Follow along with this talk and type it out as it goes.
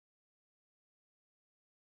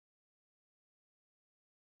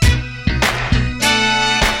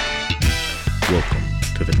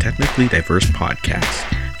Technically Diverse podcast,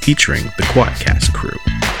 featuring the Quadcast crew.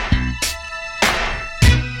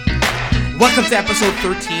 Welcome to episode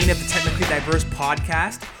 13 of the Technically Diverse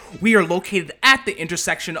podcast. We are located at the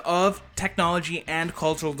intersection of technology and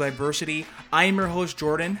cultural diversity. I am your host,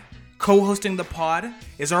 Jordan. Co-hosting the pod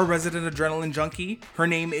is our resident adrenaline junkie. Her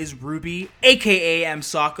name is Ruby, aka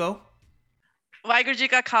Msako. Waheguru Ji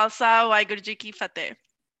Ka Khalsa, Waheguru Ji Ki Fateh.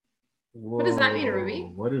 What does that mean,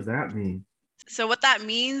 Ruby? What does that mean? So what that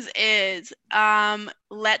means is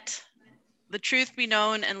let the truth be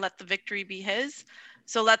known and let the victory be his.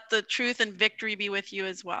 So let the truth and victory be with you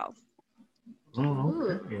as well.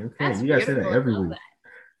 Oh, okay. You guys say that every week.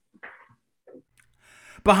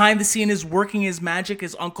 Behind the scene is working his magic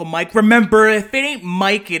is Uncle Mike. Remember, if it ain't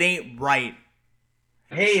Mike, it ain't right.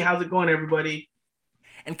 Hey, how's it going, everybody?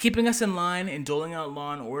 And keeping us in line and doling out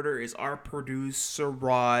law and order is our producer,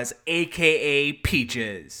 Roz, aka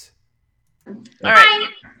Peaches. All right.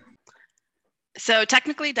 So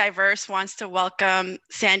Technically Diverse wants to welcome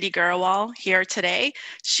Sandy Gurwal here today.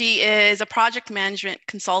 She is a project management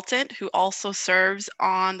consultant who also serves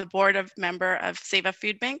on the board of member of Seva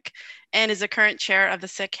Food Bank and is a current chair of the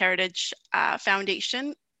Sikh Heritage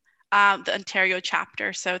Foundation, the Ontario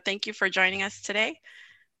chapter. So thank you for joining us today.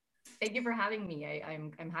 Thank you for having me.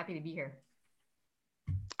 I'm happy to be here.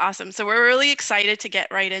 Awesome. So we're really excited to get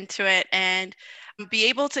right into it and be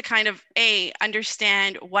able to kind of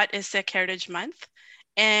understand what is Sikh Heritage Month,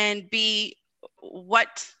 and B,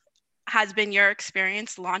 what has been your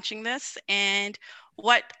experience launching this, and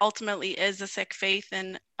what ultimately is the Sikh faith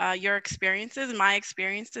and your experiences and my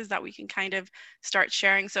experiences that we can kind of start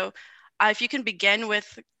sharing. So if you can begin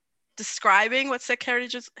with describing what Sikh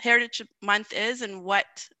Heritage Month is and what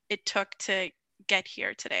it took to get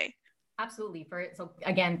here today. Absolutely. So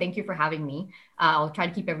again, thank you for having me. I'll try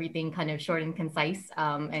to keep everything kind of short and concise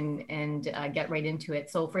and get right into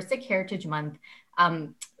it. So for Sikh Heritage Month,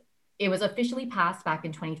 it was officially passed back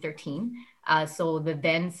in 2013. So the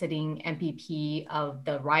then sitting MPP of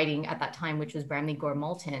the riding at that time, which was Bramley Gore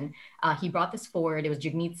Malton, he brought this forward. It was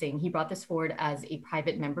Jagmeet Singh. He brought this forward as a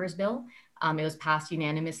private member's bill. It was passed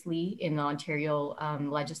unanimously in the Ontario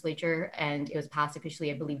legislature, and it was passed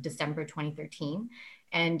officially, I believe, December 2013.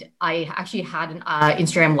 And I actually had an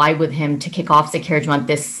Instagram live with him to kick off Sikh Heritage Month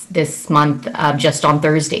this month, just on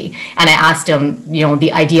Thursday. And I asked him,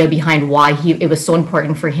 the idea behind why it was so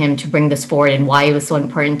important for him to bring this forward and why it was so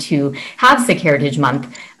important to have Sikh Heritage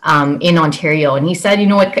Month in Ontario. And he said,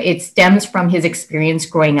 it stems from his experience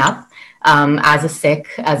growing up as a Sikh,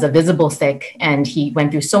 as a visible Sikh, and he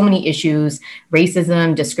went through so many issues,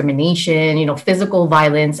 racism, discrimination, physical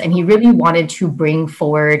violence, and he really wanted to bring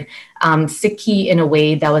forward Sikhi in a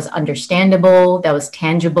way that was understandable, that was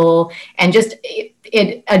tangible, and just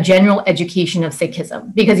a general education of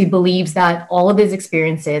Sikhism, because he believes that all of his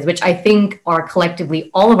experiences, which I think are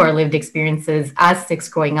collectively all of our lived experiences as Sikhs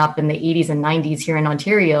growing up in the 80s and 90s here in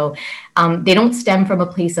Ontario, they don't stem from a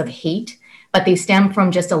place of hate, but they stem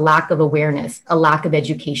from just a lack of awareness, a lack of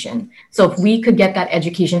education. So if we could get that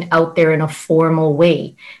education out there in a formal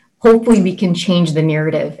way, hopefully we can change the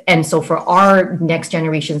narrative. And so for our next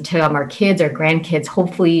generations, to our kids, our grandkids,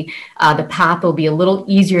 hopefully the path will be a little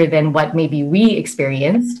easier than what maybe we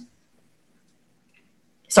experienced.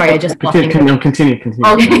 Sorry, I just... Continue.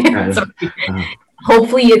 Okay, sorry.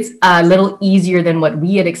 Hopefully it's a little easier than what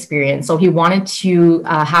we had experienced. So he wanted to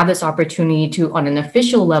have this opportunity to, on an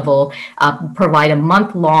official level, provide a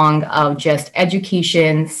month long of just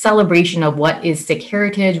education, celebration of what is Sikh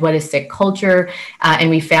heritage, what is Sikh culture.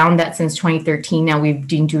 And we found that since 2013, now we've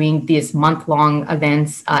been doing these month long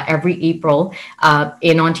events every April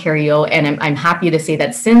in Ontario. And I'm happy to say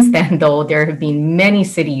that since then, though, there have been many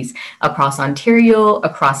cities across Ontario,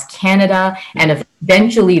 across Canada, and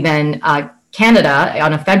eventually then Canada,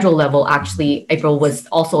 on a federal level, actually, April was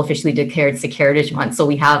also officially declared Sikh Heritage Month. So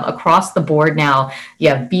we have across the board now, you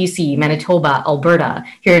have BC, Manitoba, Alberta.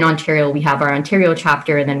 Here in Ontario, we have our Ontario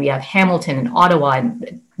chapter, and then we have Hamilton and Ottawa.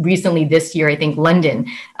 And recently this year, I think London,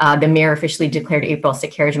 the mayor officially declared April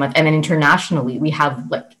Sikh Heritage Month. And then internationally, we have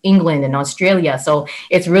like England and Australia. So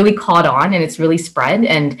it's really caught on and it's really spread.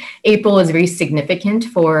 And April is very significant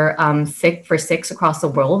for Sikhs across the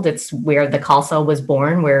world. It's where the Khalsa was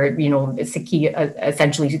born, where, Sikhi,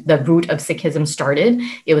 essentially the root of Sikhism started.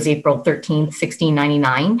 It was April 13th,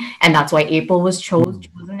 1699. And that's why April was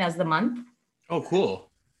chosen as the month. Oh, cool.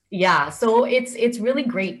 Yeah, so it's really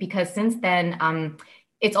great because since then,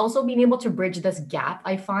 it's also being able to bridge this gap,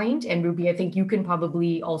 I find. And Ruby, I think you can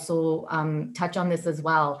probably also touch on this as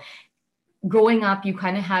well. Growing up, you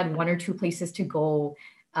kind of had one or two places to go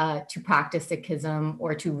to practice Sikhism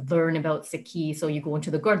or to learn about Sikhi. So you go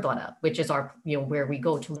into the Gurdwara, which is our, where we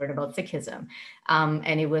go to learn about Sikhism.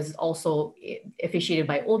 And it was also officiated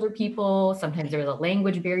by older people. Sometimes there was a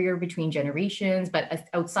language barrier between generations, but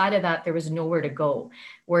outside of that, there was nowhere to go.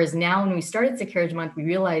 Whereas now when we started Sikh Heritage Month, we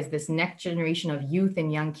realized this next generation of youth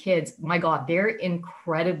and young kids, my God, they're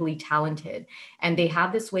incredibly talented. And they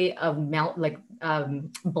have this way of blending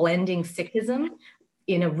Sikhism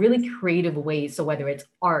in a really creative way. So whether it's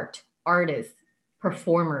art, artists,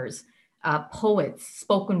 performers, poets,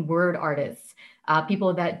 spoken word artists,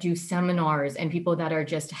 people that do seminars, and people that are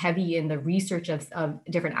just heavy in the research of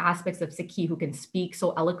different aspects of Sikhi who can speak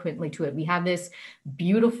so eloquently to it. We have this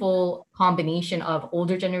beautiful combination of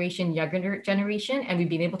older generation, younger generation, and we've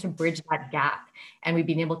been able to bridge that gap. And we've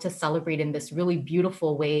been able to celebrate in this really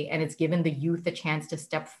beautiful way. And it's given the youth a chance to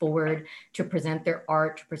step forward, to present their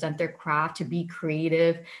art, to present their craft, to be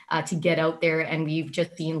creative, to get out there. And we've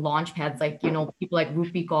just seen launch pads like, people like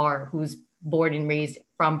Rupi Kaur, who's born and raised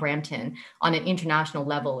from Brampton, on an international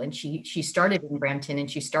level. And she started in Brampton, and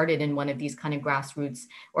she started in one of these kind of grassroots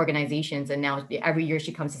organizations. And now every year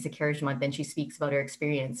she comes to Sikh Heritage Month and she speaks about her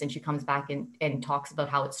experience, and she comes back and talks about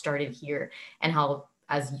how it started here, and how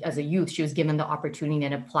as a youth, she was given the opportunity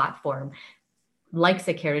and a platform like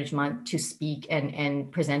Sikh Heritage Month to speak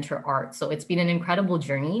and present her art. So it's been an incredible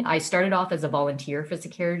journey. I started off as a volunteer for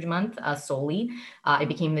Sikh Heritage Month solely. I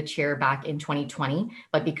became the chair back in 2020,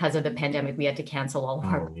 but because of the pandemic, we had to cancel all of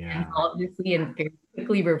our plans, obviously, and very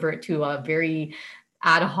quickly revert to a very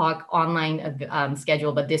ad hoc online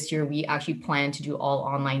schedule. But this year we actually plan to do all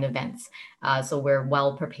online events. So we're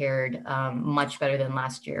well prepared, much better than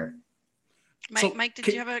last year. Mike, did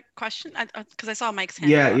you have a question? Because I saw Mike's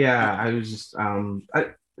hand. Yeah. I was just,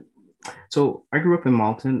 so I grew up in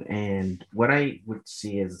Malton, and what I would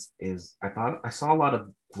see is I saw a lot of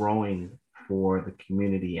growing for the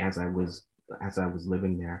community as I was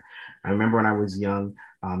living there. I remember when I was young,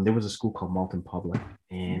 there was a school called Malton Public,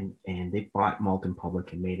 and they bought Malton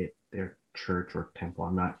Public and made it their church or temple.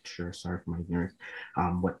 I'm not sure, sorry for my ignorance,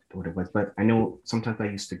 what it was, but I know sometimes I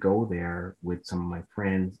used to go there with some of my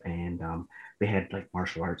friends, and they had like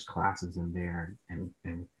martial arts classes in there, and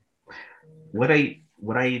what I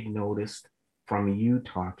noticed from you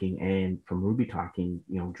talking and from Ruby talking,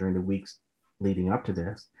 during the weeks leading up to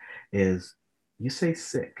this, is you say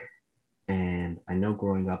Sikh, and I know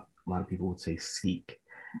growing up a lot of people would say Sikh.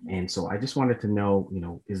 And so I just wanted to know,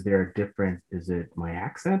 is there a difference? Is it my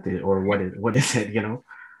accent, or what is it,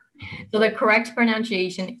 So the correct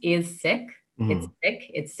pronunciation is Sikh. Mm-hmm. It's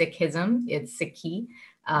Sikh. It's Sikhism. It's Sikhi.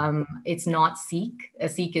 It's not Sikh. A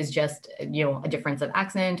Sikh is just, a difference of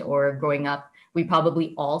accent, or growing up, we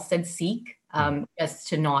probably all said Sikh, just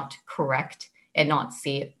to not correct and not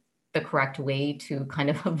say it the correct way, to kind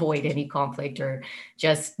of avoid any conflict, or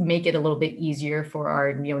just make it a little bit easier for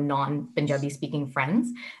our non-Punjabi speaking friends.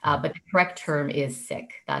 But the correct term is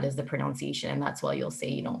Sikh. That is the pronunciation, and that's why you'll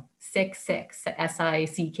say Sikh,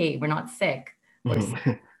 S-I-C-K. We're not sick.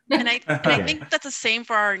 Mm-hmm. And I think that's the same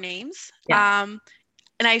for our names. Yeah.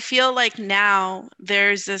 And I feel like now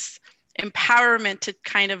there's this empowerment to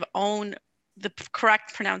kind of own the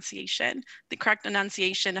correct pronunciation,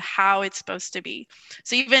 how it's supposed to be.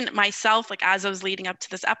 So even myself, like as I was leading up to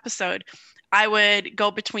this episode, I would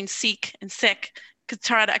go between Sikh and Sikh to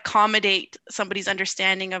try to accommodate somebody's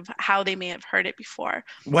understanding of how they may have heard it before.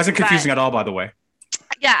 Wasn't confusing at all, by the way.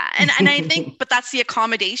 Yeah, and I think, but that's the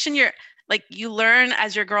accommodation. You learn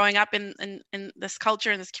as you're growing up in this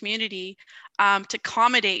culture, in this community, to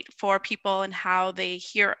accommodate for people and how they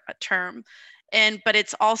hear a term. But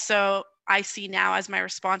it's also, I see now as my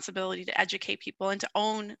responsibility to educate people and to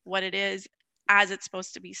own what it is as it's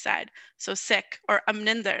supposed to be said. So Sikh or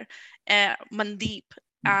Amninder, Mandeep,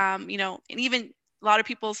 and even a lot of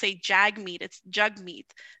people say Jagmeet, it's Jugmeet.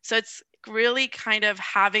 So it's really kind of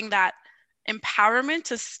having that empowerment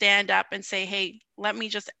to stand up and say, hey, let me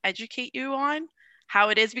just educate you on how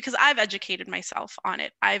it is, because I've educated myself on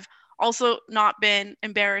it. I've also not been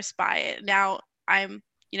embarrassed by it. Now I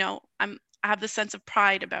have this sense of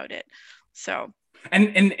pride about it. So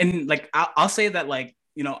and like I'll say that, like,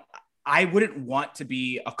 I wouldn't want to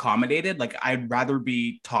be accommodated. Like, I'd rather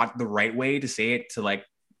be taught the right way to say it, to like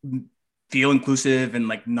feel inclusive, and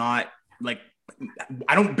like not like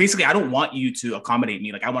I don't want you to accommodate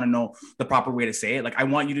me. Like, I want to know the proper way to say it. Like, I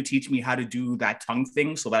want you to teach me how to do that tongue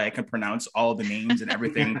thing so that I can pronounce all the names and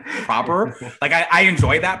everything proper. Like, I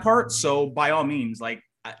enjoy that part. So by all means, like,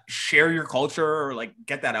 share your culture, or like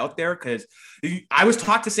get that out there, because I was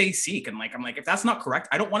taught to say Sikh, and like I'm like, if that's not correct,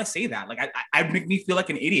 I don't want to say that. Like, I'd make me feel like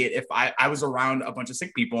an idiot if I was around a bunch of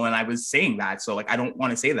Sikh people and I was saying that. So like, I don't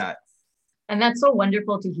want to say that. And that's so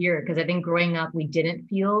wonderful to hear, because I think growing up, we didn't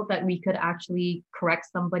feel that we could actually correct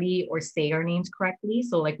somebody or say our names correctly.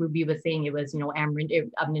 So like Ruby was saying, it was, Amrinder,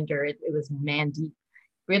 it was Mandeep.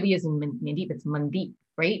 Really isn't Mandeep, it's Mandeep,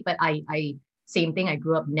 right? But I same thing. I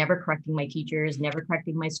grew up never correcting my teachers, never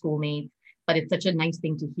correcting my schoolmates. But it's such a nice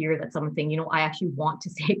thing to hear that someone's saying, I actually want to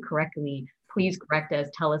say it correctly. Please correct us,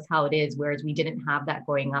 tell us how it is. Whereas we didn't have that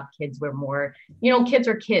growing up. Kids were more, kids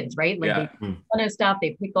are kids, right? Like they do fun of stuff,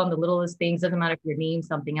 they pick on the littlest things. Doesn't matter if your name's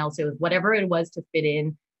something else. It was whatever it was to fit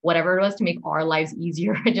in, whatever it was to make our lives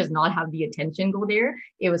easier and just not have the attention go there.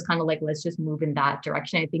 It was kind of like, let's just move in that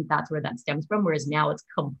direction. I think that's where that stems from. Whereas now it's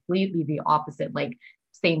completely the opposite. Like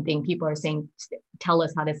same thing. People are saying, tell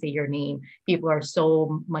us how to say your name. People are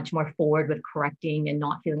so much more forward with correcting and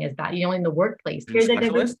not feeling as bad. In the workplace, there's a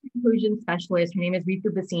diversity inclusion specialist. Her name is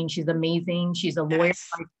Ritu Basine. She's amazing. She's a lawyer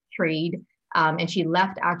by trade. And she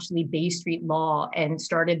left actually Bay Street Law and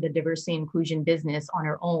started the diversity inclusion business on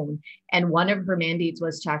her own. And one of her mandates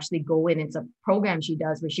was to actually go in. It's a program she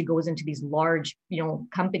does where she goes into these large,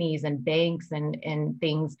 companies and banks and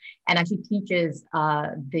things, and actually teaches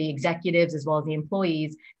the executives as well as the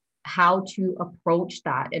employees how to approach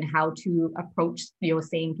that and how to approach,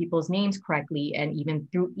 saying people's names correctly, and even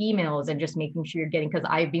through emails, and just making sure you're getting, because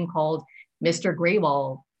I've been called Mr.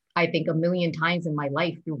 Graywall, I think, a million times in my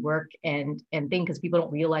life through work and thing, because people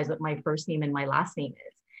don't realize what my first name and my last name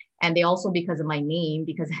is. And they also, because of my name,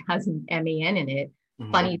 because it has an MAN in it,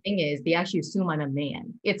 funny thing is they actually assume I'm a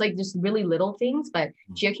man. It's like just really little things, but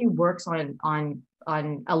she actually works on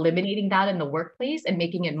eliminating that in the workplace and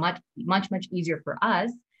making it much easier for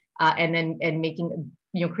us. And making,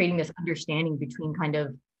 creating this understanding between kind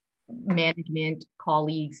of management,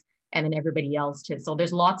 colleagues, and then everybody else too. So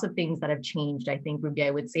there's lots of things that have changed, I think, Ruby,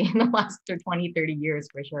 I would say, in the last 20, 30 years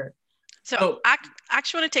for sure. So I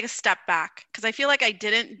actually want to take a step back, because I feel like I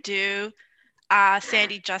didn't do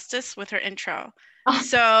Sandy justice with her intro.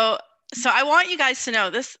 So I want you guys to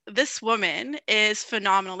know this woman is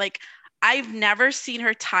phenomenal. Like, I've never seen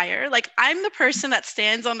her tire. Like, I'm the person that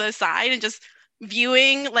stands on the side and just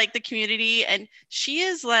viewing like the community, and she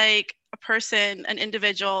is like a person, an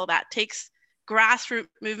individual that takes grassroots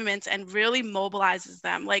movements and really mobilizes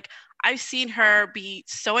them. Like, I've seen her be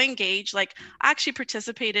so engaged. Like, I actually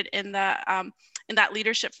participated in that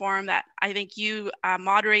leadership forum that I think you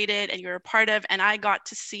moderated and you were a part of, and I got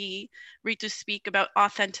to see Ritu speak about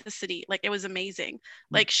authenticity. Like, it was amazing.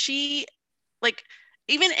 Like, she, like,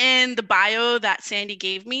 even in the bio that Sandy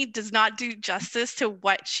gave me, does not do justice to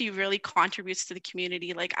what she really contributes to the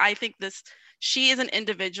community. Like, I think she is an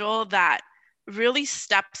individual that really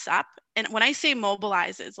steps up. And when I say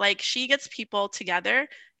mobilizes, like, she gets people together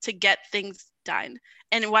to get things done.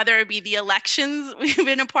 And whether it be the elections we've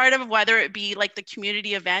been a part of, whether it be like the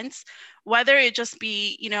community events, whether it just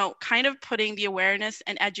be, kind of putting the awareness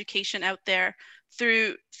and education out there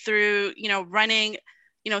through, running,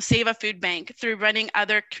 Save a Food Bank, through running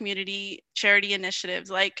other community charity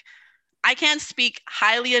initiatives. Like, I can't speak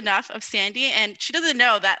highly enough of Sandy, and she doesn't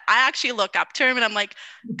know that I actually look up to her, and I'm like,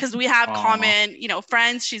 because we have common,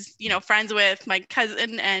 friends. She's, friends with my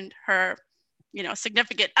cousin and her,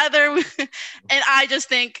 significant other. And I just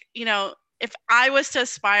think, if I was to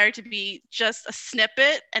aspire to be just a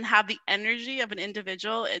snippet and have the energy of an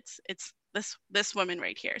individual, it's this woman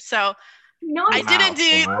right here. So I didn't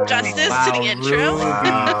do justice to the intro.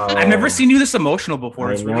 I've never seen you this emotional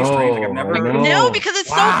before. It's really strange. Like, I've never. No, because it's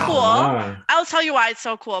so cool. I'll tell you why it's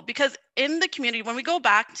so cool. Because in the community, when we go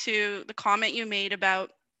back to the comment you made about,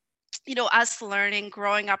 us learning,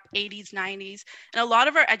 growing up 80s, 90s, and a lot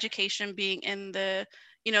of our education being in the,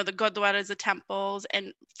 the gurdwaras, the temples,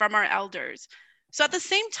 and from our elders. So at the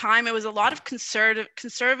same time, it was a lot of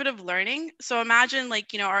conservative learning. So imagine, like,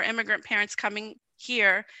 our immigrant parents coming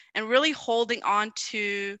here and really holding on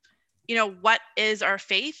to, what is our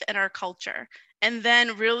faith and our culture, and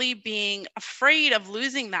then really being afraid of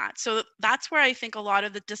losing that. So that's where I think a lot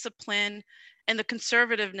of the discipline and the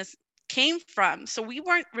conservativeness came from. So we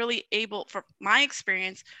weren't really able, from my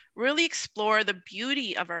experience, really explore the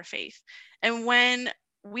beauty of our faith. And when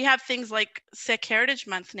we have things like Sikh Heritage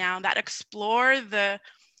Month now that explore the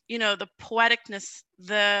poeticness,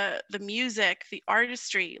 the music, the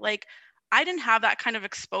artistry, like, I didn't have that kind of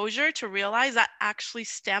exposure to realize that actually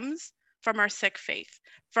stems from our Sikh faith,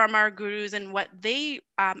 from our gurus and what they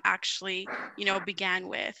actually, began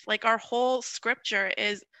with. Like, our whole scripture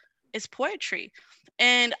is poetry.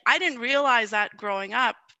 And I didn't realize that growing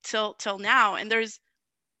up till now. And there's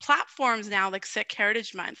platforms now like Sikh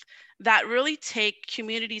Heritage Month that really take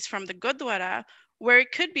communities from the Gurdwara where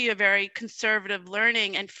it could be a very conservative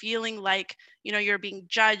learning and feeling like, you're being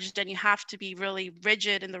judged and you have to be really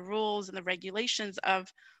rigid in the rules and the regulations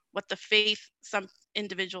of what the faith some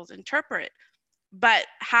individuals interpret. But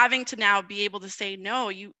having to now be able to say, no,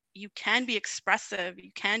 you can be expressive,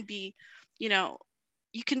 you can be,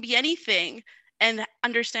 you can be anything, and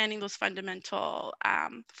understanding those fundamental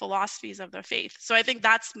philosophies of the faith. So I think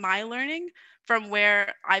that's my learning from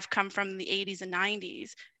where I've come from in the 80s and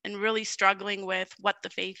 90s, and really struggling with what the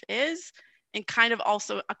faith is, and kind of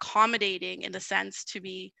also accommodating in the sense to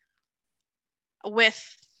be with,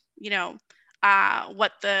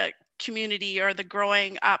 what the community or the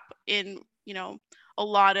growing up in, a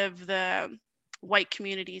lot of the white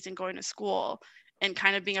communities and going to school, and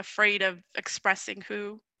kind of being afraid of expressing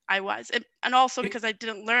who I was, and also because I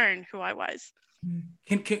didn't learn who I was.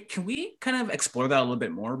 Can we kind of explore that a little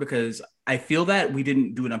bit more? Because I feel that we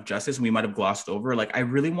didn't do enough justice and we might have glossed over. Like, I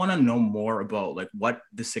really want to know more about like what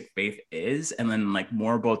the Sikh faith is, and then like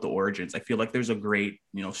more about the origins. I feel like there's a great,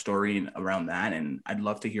 story around that, and I'd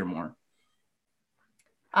love to hear more.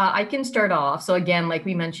 I can start off. So again, like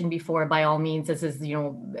we mentioned before, by all means, this is,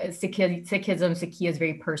 Sikhism, Sikhi is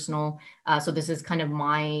very personal. So this is kind of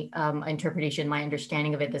my interpretation, my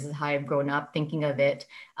understanding of it. This is how I've grown up thinking of it.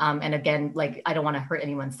 And again, like, I don't want to hurt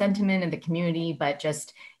anyone's sentiment in the community, but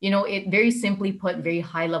just, it very simply put, very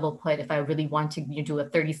high level put, if I really want to do a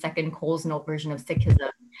 30-second Coles Note version of Sikhism,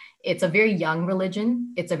 it's a very young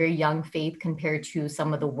religion. It's a very young faith compared to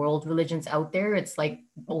some of the world religions out there. It's like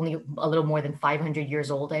only a little more than 500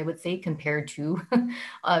 years old, I would say, compared to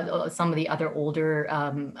some of the other older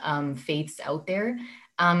faiths out there.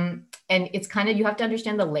 And it's kind of, you have to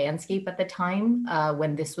understand the landscape at the time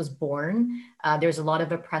when this was born. There's a lot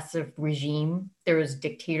of oppressive regime. There was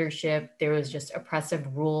dictatorship. There was just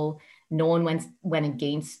oppressive rule. No one went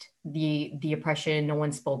against the oppression. No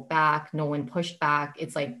one spoke back. No one pushed back.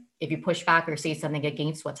 It's like, if you push back or say something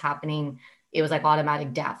against what's happening, it was like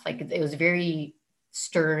automatic death. Like, it was very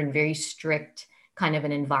stern, very strict kind of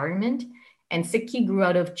an environment. And Sikhi grew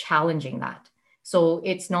out of challenging that. So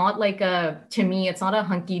it's not like to me, it's not a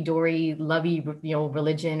hunky-dory, lovey,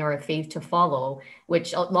 religion or a faith to follow,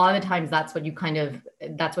 which a lot of the times that's what kind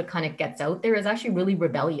of gets out there, is actually really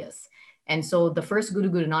rebellious. And so the first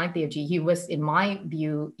Guru Nanak Dev Ji, he was, in my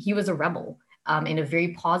view, he was a rebel in a very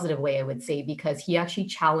positive way, I would say, because he actually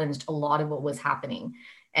challenged a lot of what was happening.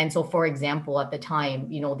 And so, for example, at the time,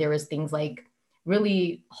 there was things like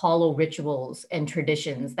really hollow rituals and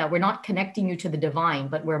traditions that were not connecting you to the divine,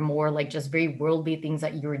 but were more like just very worldly things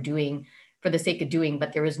that you were doing for the sake of doing,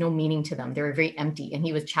 but there was no meaning to them. They were very empty. And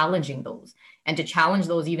he was challenging those. And to challenge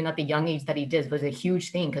those, even at the young age that he did, was a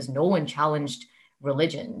huge thing, because no one challenged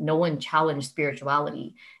religion. No one challenged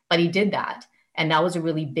spirituality, but he did that. And that was a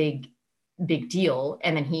really big deal.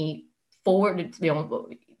 And then he forwarded,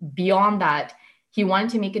 beyond that, he wanted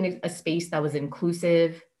to make a space that was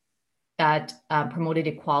inclusive, that promoted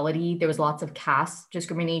equality. There was lots of caste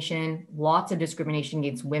discrimination, lots of discrimination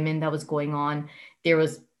against women that was going on. There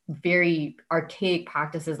was very archaic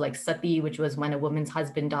practices like sati, which was when a woman's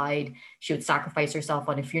husband died, she would sacrifice herself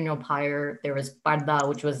on a funeral pyre. There was parda,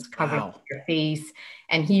 which was covering your face.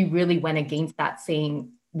 And he really went against that,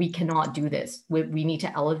 saying, we cannot do this. We need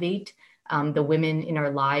to elevate the women in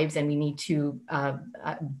our lives, and we need to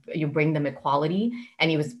bring them equality.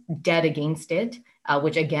 And he was dead against it,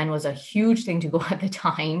 which again was a huge thing to go at the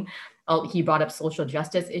time. He brought up social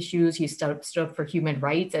justice issues. He stood up for human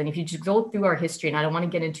rights. And if you just go through our history, and I don't want to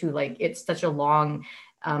get into it's such a long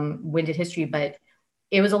winded history, but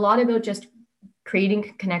it was a lot about just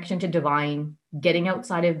creating connection to divine, getting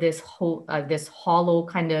outside of this hollow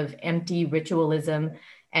kind of empty ritualism,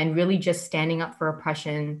 and really just standing up for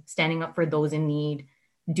oppression, standing up for those in need,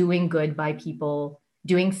 doing good by people,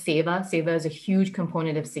 doing seva. Seva is a huge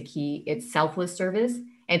component of Sikhi. It's selfless service.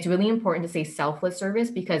 And it's really important to say selfless service,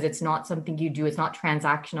 because it's not something you do. It's not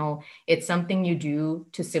transactional. It's something you do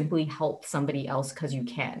to simply help somebody else because you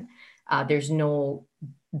can. There's no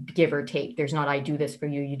give or take. There's not, I do this for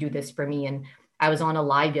you, you do this for me. And I was on a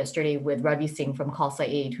live yesterday with Ravi Singh from Khalsa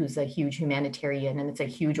Aid, who's a huge humanitarian, and it's a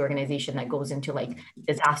huge organization that goes into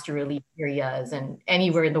disaster relief areas, and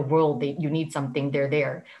anywhere in the world you need something, they're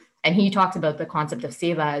there. And he talks about the concept of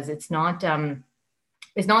seva as it's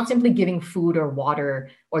not simply giving food or water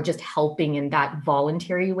or just helping in that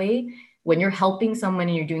voluntary way. When you're helping someone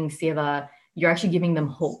and you're doing seva, you're actually giving them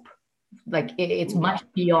hope. It's much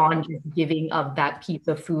beyond just giving of that piece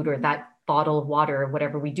of food or that bottle of water or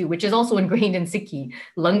whatever we do, which is also ingrained in Sikhi.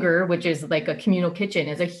 Langar, which is like a communal kitchen,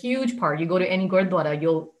 is a huge part. You go to any gurdwara,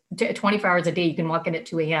 you'll 24 hours a day, you can walk in at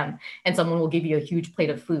 2 a.m. and someone will give you a huge plate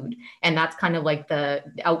of food. And that's kind of like the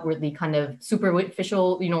outwardly kind of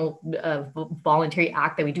superficial, voluntary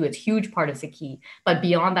act that we do. It's a huge part of Sikhi. But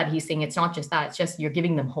beyond that, he's saying it's not just that, it's just you're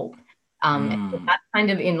giving them hope. And so that's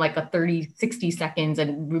kind of in like a 30, 60 seconds,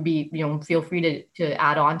 and Ruby, feel free to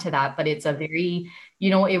add on to that. But it's a very,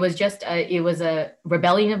 it was a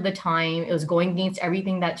rebellion of the time. It was going against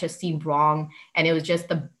everything that just seemed wrong. And it was just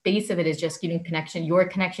the base of it is just, your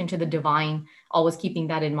connection to the divine, always keeping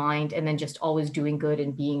that in mind, and then just always doing good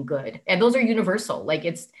and being good. And those are universal. Like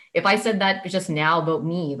if I said that just now about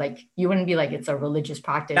me, like you wouldn't be like, it's a religious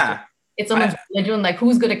practice. Yeah. It's someone's religion. Like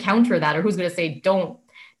who's going to counter that, or who's going to say, don't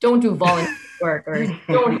do volunteer work, or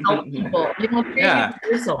don't help people, it's very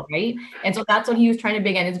universal, right? And so that's what he was trying to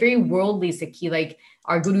begin. It's very worldly Sikhi. Like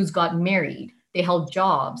our gurus got married, they held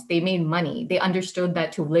jobs, they made money, they understood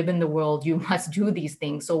that to live in the world, you must do these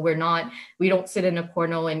things. So we don't sit in a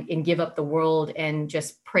corner and give up the world and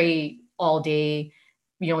just pray all day,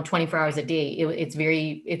 24 hours a day. It's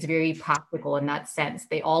very practical in that sense.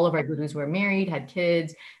 All of our gurus were married, had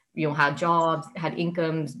kids, had jobs, had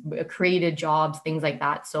incomes, created jobs, things like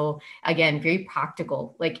that. So again, very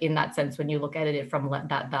practical, like in that sense, when you look at it from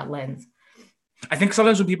that lens. I think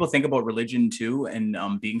sometimes when people think about religion too, and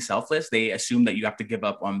being selfless, they assume that you have to give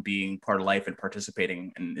up on being part of life and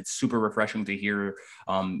participating. And it's super refreshing to hear,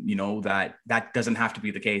 that doesn't have to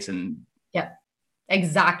be the case. And yeah,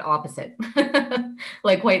 exact opposite,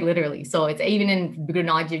 like quite literally. So it's even in Guru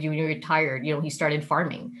Nanak Dev Ji, when he retired, he started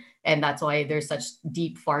farming. And that's why there's such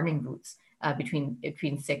deep farming roots between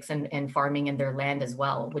Sikhs and farming and their land as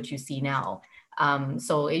well, which you see now.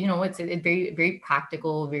 So, it's very, very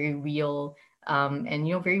practical, very real,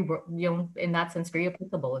 and, very, in that sense, very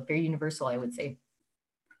applicable, very universal, I would say.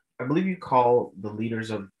 I believe you call the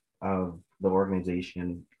leaders of the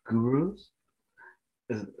organization gurus.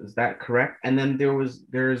 Is that correct? And then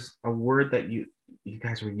there's a word that you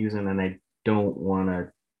guys were using, and I don't want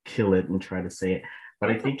to kill it and try to say it, but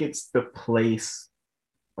I think it's the place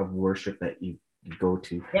of worship that you go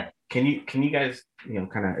to. Yep. Can you guys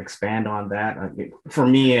kind of expand on that for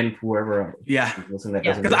me and whoever listen that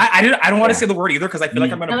doesn't? Because I don't want to say the word either, because I feel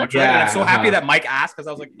like I'm going to butcher it. And I'm so happy that Mike asked, because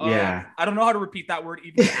I was like, I don't know how to repeat that word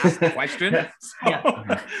even to ask the question.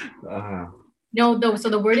 So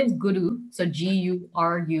the word is guru, so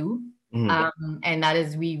Guru. And that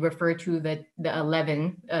is, we refer to the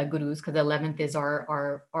 11 gurus, because the 11th is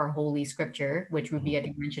our holy scripture, which Ruby I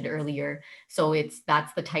think mentioned earlier. So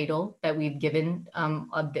that's the title that we've given,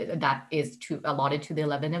 that is allotted to the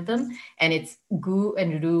 11 of them. And it's Gu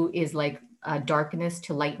and Ru is like darkness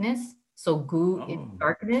to lightness. So Gu is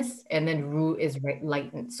darkness, and then Ru is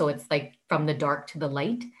light. So it's like from the dark to the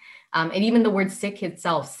light. And even the word Sikh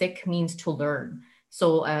itself, Sikh means to learn.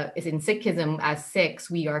 So in Sikhism, as Sikhs,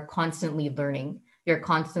 we are constantly learning. You're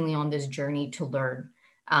constantly on this journey to learn.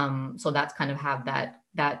 So that's kind of have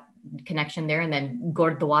that connection there. And then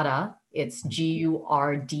Gurdwara, it's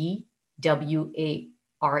Gurdwara.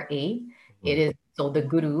 It is, so the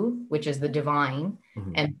guru, which is the divine,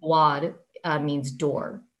 and Dwar means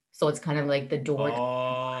door. So it's kind of like the door.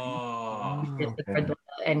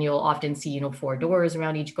 And you'll often see, 4 doors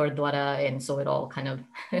around each Gurdwara. And so it all kind of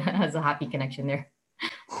has a happy connection there.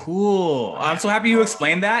 Cool. I'm so happy you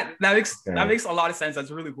explained that. That makes a lot of sense. That's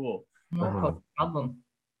really cool. No problem.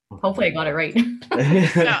 Hopefully I got it right.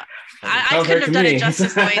 No, I couldn't have done it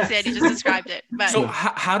justice the way Sandy just described it. But so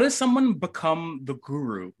how does someone become the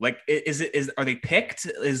guru? Like, are they picked?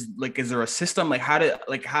 Is there a system? Like how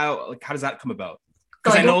does that come about?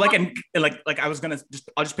 Because I know,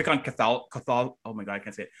 I'll just pick on oh my God, I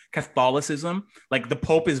can't say it. Catholicism, like the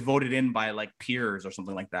Pope is voted in by like peers or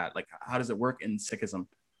something like that. Like, how does it work in Sikhism?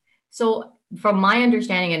 So from my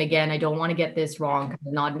understanding, and again, I don't want to get this wrong because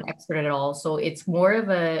I'm not an expert at all. So it's more of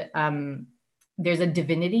there's a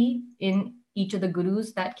divinity in each of the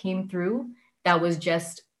gurus that came through that was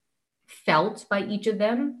just felt by each of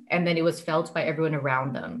them. And then it was felt by everyone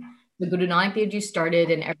around them. The Guru Nanak Dev Ji started,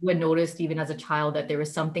 and everyone noticed even as a child that there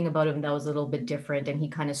was something about him that was a little bit different, and he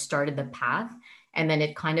kind of started the path, and then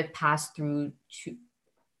it kind of passed through to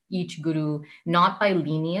each guru, not by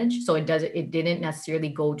lineage. So it didn't necessarily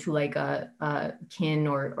go to like a kin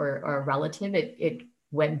or a relative. It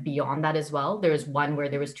went beyond that as well. There was one where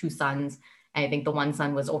there was 2 sons, and I think the one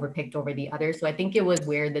son was overpicked over the other. So I think it was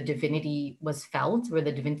where the divinity was felt, so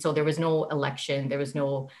there was no election, there was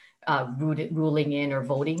no ruling in or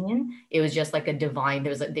voting in. It was just like a divine.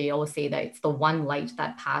 They always say that it's the one light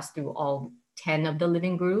that passed through all 10 of the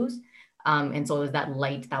living gurus. And so it was that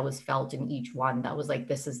light that was felt in each one that was like,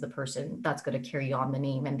 this is the person that's going to carry on the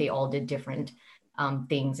name. And they all did different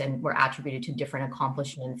things and were attributed to different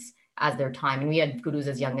accomplishments as their time. And we had gurus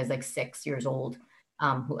as young as like 6 years old,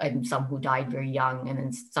 and some who died very young, and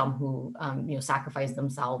then some who sacrificed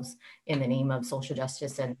themselves in the name of social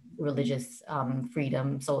justice and religious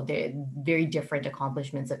freedom. So they're very different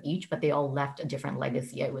accomplishments of each, but they all left a different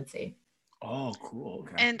legacy, I would say. Oh, cool.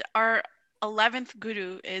 Okay. And our 11th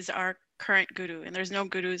guru is our current guru, and there's no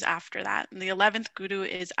gurus after that. And the 11th guru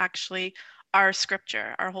is actually our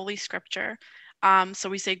scripture, our holy scripture. So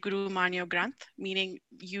we say Guru Manyo Granth, meaning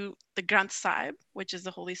the Granth Sahib, which is the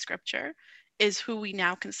holy scripture, is who we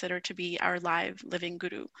now consider to be our live living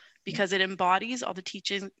guru, because it embodies all the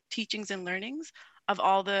teachings and learnings of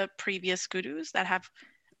all the previous gurus that have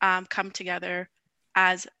come together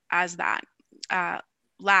as that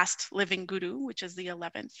last living guru, which is the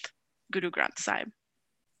 11th Guru Granth Sahib.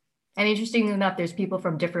 And interestingly enough, there's people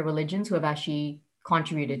from different religions who have actually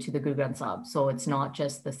contributed to the Guru Granth Sahib. So it's not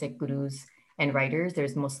just the Sikh gurus and writers.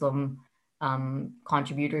 There's Muslim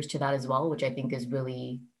contributors to that as well, which I think is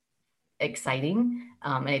really exciting.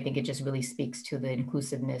 And I think it just really speaks to the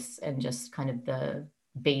inclusiveness and just kind of the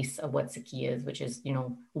base of what Sikhi is, which is,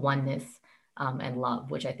 oneness and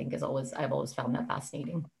love, which I think I've always found that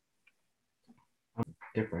fascinating.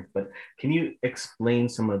 Different, but can you explain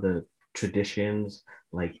some of the traditions,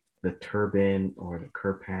 like the turban or the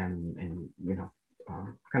kirpan, and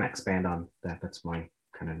kind of expand on that? That's my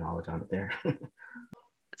kind of knowledge on it there.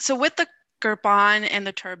 So with the kirpan and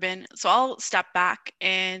the turban, so I'll step back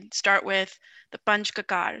and start with the Panch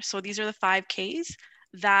Kakar. So these are the 5 Ks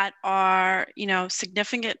that are,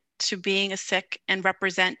 significant to being a Sikh and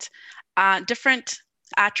represent different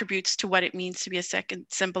attributes to what it means to be a Sikh, and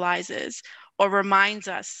symbolizes or reminds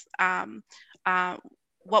us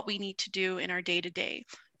what we need to do in our day-to-day.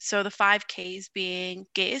 So the 5 Ks being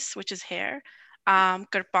Kes, which is hair,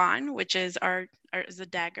 Kirpan, which is is a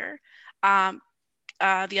dagger. The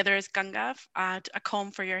other is Ganga, a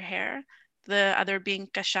comb for your hair. The other being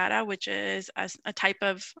Kashara, which is a type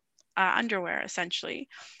of underwear, essentially.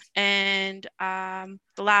 And the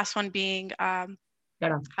last one being the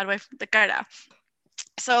Kara.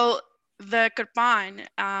 So the Kirpan,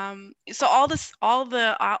 so all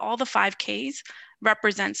the 5 Ks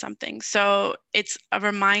represent something. So it's a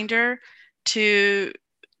reminder to,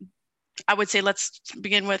 I would say, let's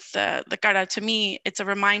begin with the Kara. To me, it's a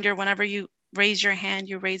reminder whenever you raise your hand,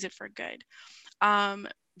 you raise it for good.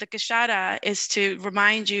 The Kashara is to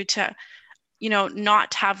remind you to,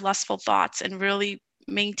 not have lustful thoughts and really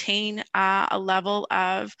maintain a level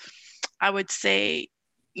of, I would say,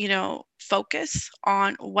 focus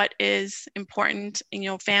on what is important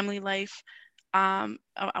in family life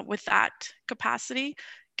with that capacity.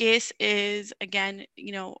 Kes is, again,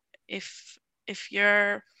 if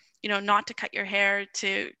you're, not to cut your hair,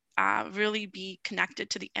 to really be connected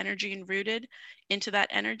to the energy and rooted into that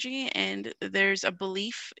energy. And there's a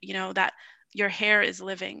belief, that your hair is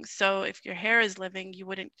living. So if your hair is living, you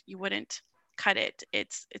wouldn't cut it.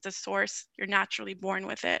 It's a source. You're naturally born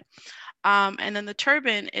with it. And then the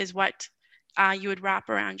turban is what you would wrap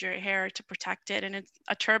around your hair to protect it. And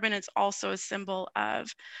a turban is also a symbol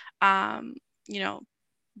of, of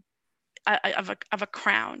a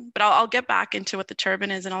crown. But I'll get back into what the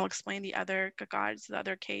turban is, and I'll explain the other Kakars, the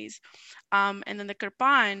other Ks. And then the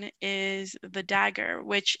Kirpan is the dagger,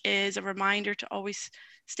 which is a reminder to always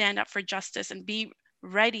stand up for justice and be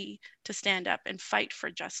ready to stand up and fight for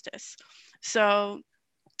justice. So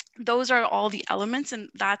those are all the elements, and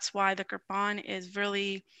that's why the Kirpan is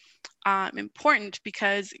really important,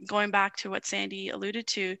 because going back to what Sandy alluded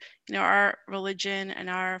to, our religion and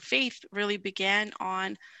our faith really began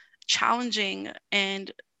on challenging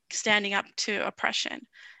and standing up to oppression.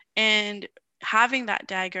 And having that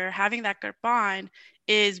dagger, having that Kirpan,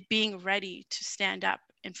 is being ready to stand up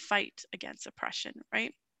and fight against oppression,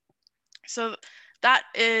 right? So that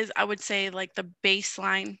is, I would say, like the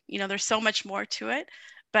baseline. There's so much more to it,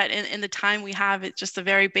 but in the time we have, it's just a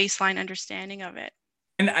very baseline understanding of it.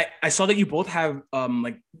 And I saw that you both have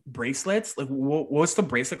like bracelets. Like what's the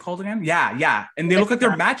bracelet called again? Yeah. And they look like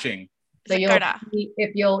they're matching. So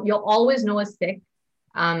you'll always know a Sikh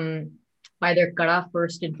by their kara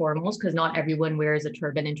first and foremost, because not everyone wears a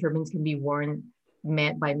turban, and turbans can be worn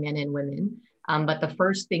by men and women. But the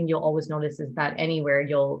first thing you'll always notice is that anywhere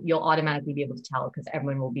you'll automatically be able to tell, because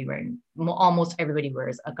everyone will be wearing, almost everybody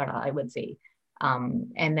wears a kara, I would say.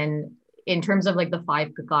 And then in terms of like the 5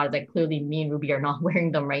 kakars, like clearly me and Ruby are not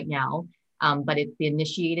wearing them right now. But it's the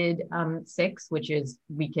initiated Sikhs, which is,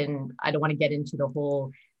 I don't want to get into the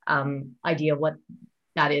whole idea of what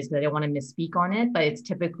that is, but I don't want to misspeak on it, but it's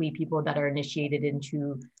typically people that are initiated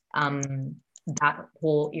into that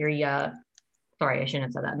whole area sorry, I shouldn't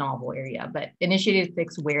have said that, not a whole area, but initiated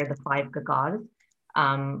Sikhs wear the 5 gagas.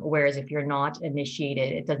 Whereas if you're not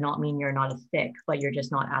initiated, it does not mean you're not a Sikh, but you're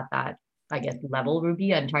just not at that, I guess, level,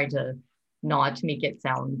 Ruby. I'm trying to not make it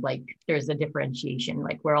sound like there's a differentiation.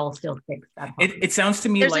 Like we're all still Sikhs at heart. It sounds to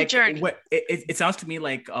me There's a like journey. it sounds to me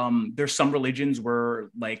like there's some religions where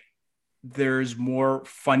like there's more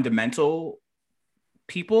fundamental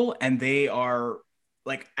people, and they are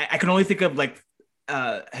like I can only think of like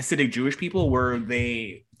Hasidic Jewish people where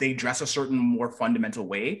they dress a certain more fundamental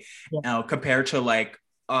way, compared to like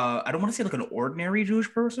I don't want to say like an ordinary Jewish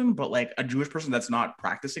person, but like a Jewish person that's not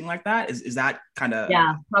practicing like that. Is that kind of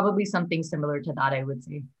probably something similar to that, I would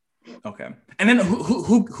say. Okay. And then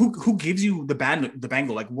who gives you the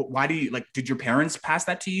bangle? Like why do you like? Did your parents pass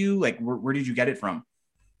that to you? Like where did you get it from?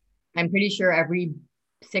 I'm pretty sure every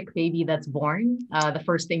Sikh baby that's born, the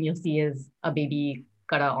first thing you'll see is a baby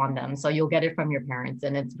kara on them. So you'll get it from your parents,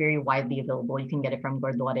 and it's very widely available. You can get it from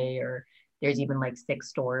Gurdwara, or there's even like Sikh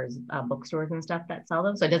stores, bookstores and stuff that sell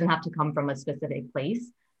them. So it doesn't have to come from a specific place,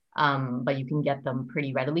 but you can get them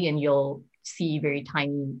pretty readily, and you'll see very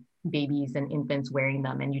tiny babies and infants wearing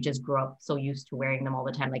them, and you just grow up so used to wearing them all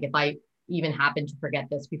the time. Like if I even happen to forget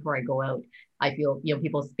this before I go out, I feel,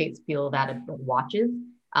 people's face feel that of watches.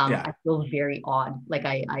 I feel very odd. Like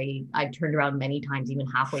I've turned around many times, even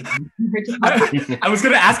halfway down. I was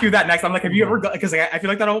going to ask you that next. I'm like, have you ever got, because I feel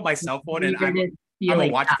like that on my cell phone, and I'm like a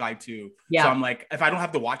watch guy too. Yeah. So I'm like, if I don't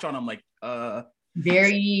have the watch on, I'm like,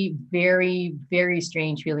 very, very, very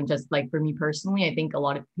strange feeling. Just like for me personally, I think a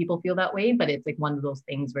lot of people feel that way, but it's like one of those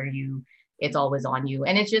things where it's always on you.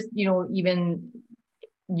 And it's just, even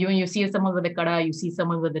you see someone with a kara, you see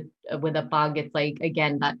someone with a pag, it's like,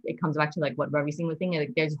 again, that it comes back to like what Ravi Singh was saying,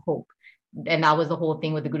 like there's hope. And that was the whole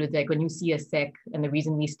thing with the Guru, like when you see a Sikh, and the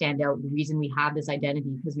reason we stand out, the reason we have this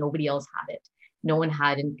identity, because nobody else had it. No one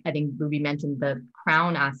had, and I think Ruby mentioned the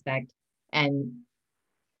crown aspect, and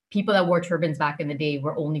people that wore turbans back in the day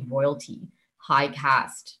were only royalty, high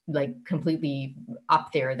caste, like completely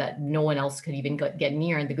up there that no one else could even get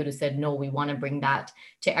near. And the Guru said, no, we want to bring that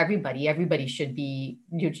to everybody. Everybody should be,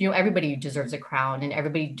 everybody deserves a crown, and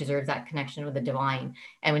everybody deserves that connection with the divine.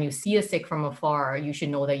 And when you see a Sikh from afar, you should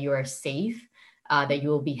know that you are safe, that you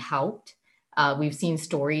will be helped. We've seen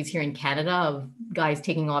stories here in Canada of guys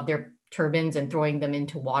taking off their turbans and throwing them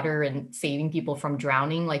into water and saving people from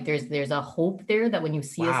drowning. Like there's a hope there that when you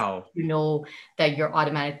see us, you know that you're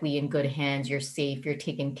automatically in good hands, you're safe, you're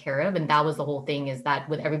taken care of. And that was the whole thing, is that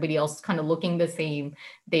with everybody else kind of looking the same,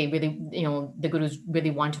 they really, the Gurus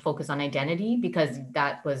really want to focus on identity, because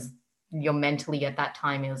that was, mentally at that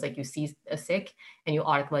time, it was like you see a Sikh and you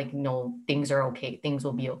are like, no, things are okay, things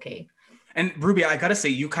will be okay. And Ruby, I gotta say,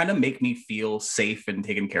 you kind of make me feel safe and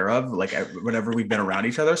taken care of, like whenever we've been around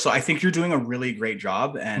each other. So I think you're doing a really great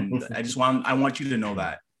job, and I want you to know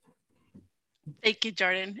that. Thank you,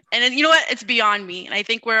 Jordan. And then, you know what? It's beyond me, and I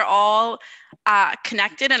think we're all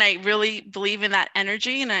connected, and I really believe in that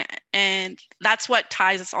energy, and that's what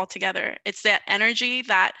ties us all together. It's that energy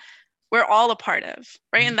that we're all a part of,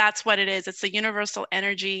 right? And that's what it is. It's the universal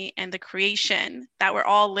energy and the creation that we're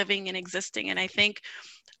all living and existing. And I think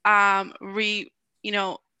I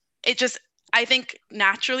think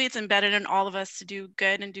naturally it's embedded in all of us to do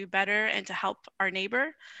good and do better and to help our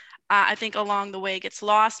neighbor. I think along the way it gets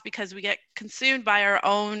lost because we get consumed by our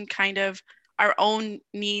own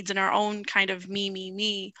needs and our own kind of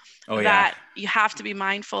me. That you have to be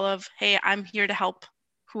mindful of, hey, I'm here to help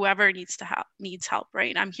whoever needs help, right?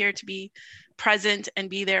 And I'm here to be present and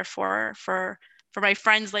be there for my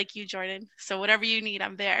friends like you, Jordan. So whatever you need,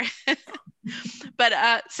 I'm there.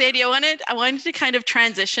 But Sadie, I wanted to kind of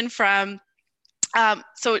transition from, I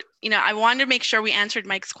wanted to make sure we answered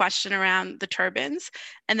Mike's question around the turbans.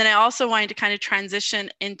 And then I also wanted to kind of transition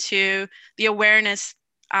into the awareness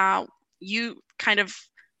you kind of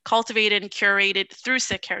cultivated and curated through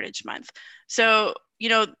Sikh Heritage Month. So,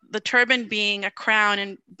 the turban being a crown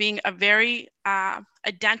and being a very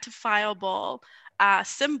identifiable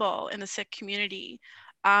symbol in the Sikh community,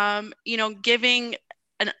 giving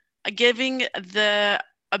the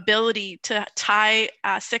ability to tie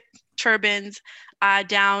Sikh turbans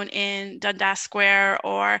down in Dundas Square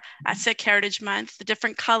or at Sikh Heritage Month, the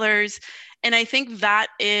different colors. And I think that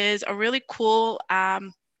is a really cool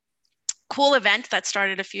event that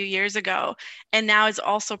started a few years ago, and now is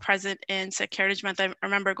also present in Sikh Heritage Month. I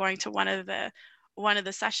remember going to one of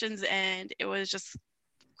the sessions, and it was just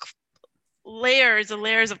layers and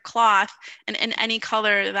layers of cloth and in any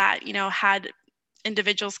color that had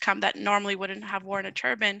individuals come that normally wouldn't have worn a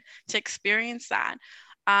turban to experience that.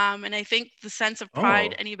 And I think the sense of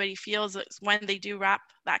pride Oh. anybody feels is when they do wrap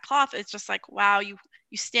that cloth, it's just like, wow, you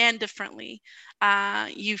stand differently,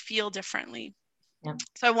 you feel differently. Yeah.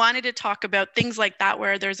 So I wanted to talk about things like that,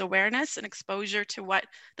 where there's awareness and exposure to what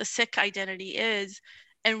the Sikh identity is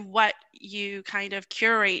and what you kind of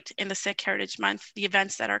curate in the Sikh Heritage Month, the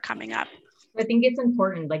events that are coming up. I think it's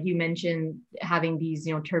important, like you mentioned, having these,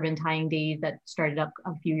 turban tying days that started up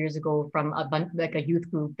a few years ago from a bunch, like a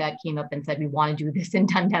youth group that came up and said, we want to do this in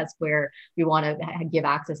Dundas Square. We want to give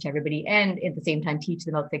access to everybody, and at the same time teach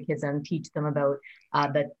them about Sikhism, teach them about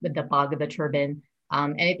the bag of the turban.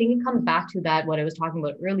 And I think it comes back to that, what I was talking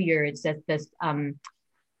about earlier. It's just this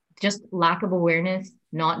just lack of awareness,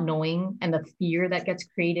 not knowing, and the fear that gets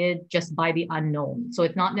created just by the unknown. So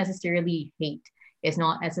it's not necessarily hate. It's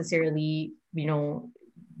not necessarily,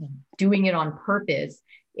 doing it on purpose.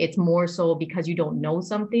 It's more so because you don't know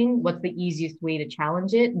something. What's the easiest way to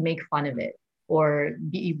challenge it? Make fun of it, or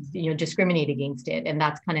discriminate against it. And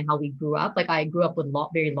that's kind of how we grew up. Like I grew up with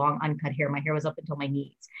very long uncut hair. My hair was up until my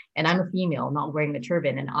knees, and I'm a female not wearing the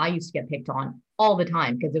turban. And I used to get picked on all the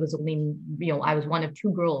time because it was only, I was one of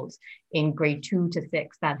 2 girls in grade 2 to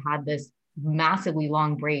 6 that had this massively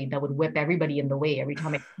long braid that would whip everybody in the way every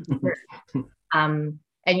time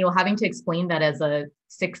and having to explain that as a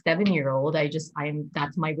 6-7-year-old,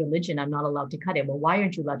 that's my religion. I'm not allowed to cut it. Well, why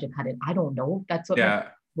aren't you allowed to cut it? I don't know. That's what my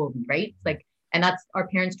will be, right? It's like, and that's our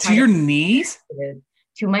parents to your knees?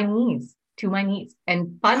 To my knees.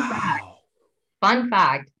 And fun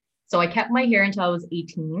fact. So I kept my hair until I was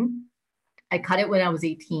 18. I cut it when I was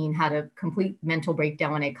 18, had a complete mental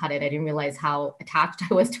breakdown when I cut it. I didn't realize how attached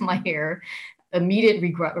I was to my hair. Immediate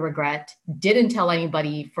regret. Didn't tell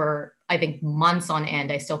anybody for, I think, months on end.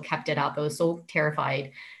 I still kept it up. I was so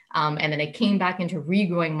terrified. And then I came back into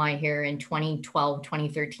regrowing my hair in 2012,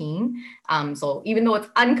 2013. So even though it's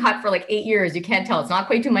uncut for like 8 years, you can't tell. It's not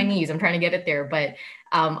quite to my knees. I'm trying to get it there. But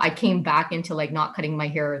I came back into like not cutting my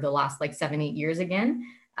hair the last like 7-8 years again.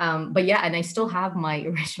 But yeah, and I still have my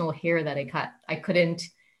original hair that I cut. I couldn't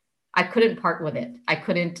part with it. I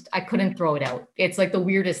couldn't throw it out. It's like the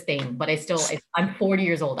weirdest thing, but I'm 40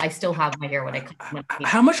 years old. I still have my hair when I cut.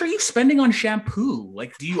 How much are you spending on shampoo?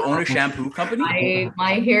 Like, do you own a shampoo company?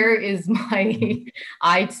 My hair is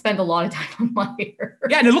I spend a lot of time on my hair.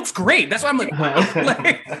 Yeah, and it looks great. That's why I'm like, wow, that's a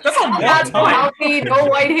lot That's of time. healthy, no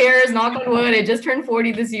white hairs, knock on wood. I just turned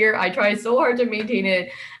 40 this year. I try so hard to maintain it.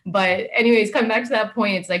 But anyways, coming back to that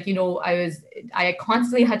point, it's like, I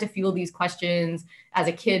constantly had to feel these questions as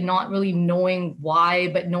a kid, not really knowing why,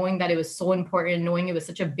 but knowing that it was so important, knowing it was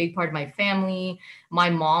such a big part of my family. My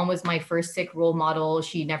mom was my first Sikh role model.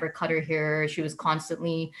 She never cut her hair. She was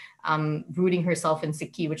constantly rooting herself in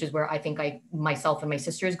Sikhi, which is where I think myself and my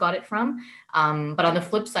sisters got it from. But on the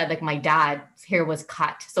flip side, like my dad's hair was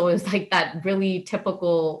cut. So it was like that really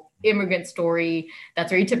typical immigrant story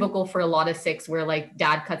that's very typical for a lot of Sikhs, where like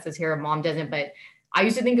dad cuts his hair and mom doesn't. But I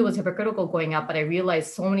used to think it was hypocritical growing up, but I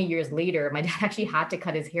realized so many years later, my dad actually had to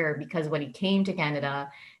cut his hair because when he came to Canada,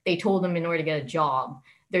 they told him in order to get a job,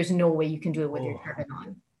 there's no way you can do it with your turban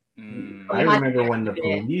on. I remember when the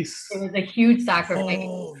police. It was a huge sacrifice.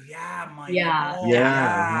 Oh yeah,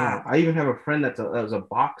 yeah. I even have a friend that was a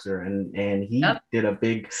boxer, and he did a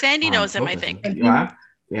big. Sandy knows him, I think. Yeah.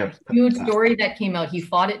 Huge story that came out. He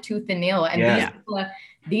fought it tooth and nail. And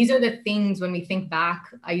these are the things when we think back.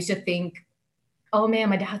 I used to think, oh man,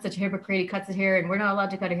 my dad's such a hypocrite, he cuts his hair and we're not allowed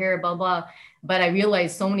to cut our hair, blah, blah. But I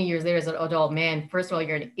realized so many years later as an adult, man, first of all,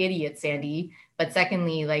 you're an idiot, Sandy. But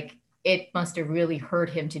secondly, like it must have really hurt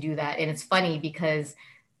him to do that. And it's funny because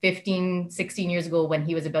 15, 16 years ago, when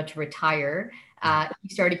he was about to retire, he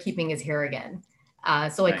started keeping his hair again.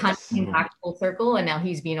 So it kind of came back full circle, and now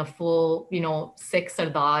he's being a full, Sikh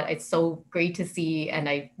Sardar. It's so great to see.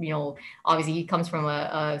 And obviously he comes from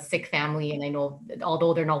a Sikh family, and I know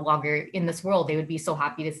although they're no longer in this world, they would be so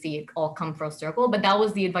happy to see it all come full circle. But that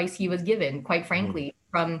was the advice he was given, quite frankly,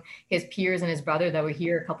 from his peers and his brother that were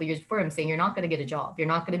here a couple of years before him, saying, you're not going to get a job. You're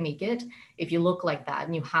not going to make it if you look like that,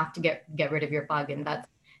 and you have to get rid of your bug. And that's,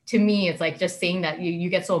 to me, it's like just saying that you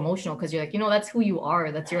get so emotional because you're like, that's who you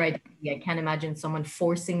are. That's your identity. I can't imagine someone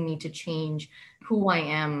forcing me to change who I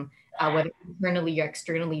am, whether internally or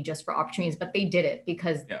externally, just for opportunities. But they did it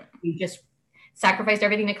because we just sacrificed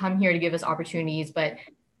everything to come here to give us opportunities. But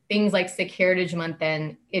things like Sikh Heritage Month,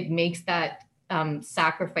 then it makes that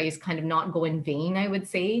sacrifice kind of not go in vain, I would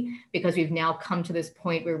say, because we've now come to this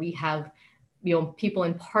point where we have people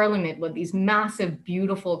in parliament with these massive,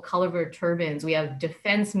 beautiful, colorful turbans. We have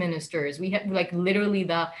defense ministers. We have like literally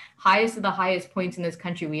the highest of the highest points in this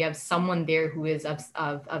country. We have someone there who is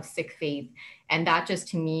of Sikh faith. And that just,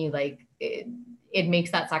 to me, like, it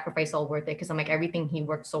makes that sacrifice all worth it. Because I'm like, everything he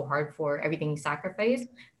worked so hard for, everything he sacrificed,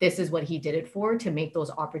 this is what he did it for, to make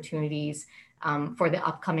those opportunities for the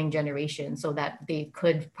upcoming generation, so that they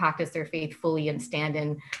could practice their faith fully and stand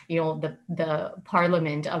in, the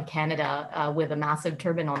Parliament of Canada with a massive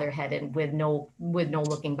turban on their head and with no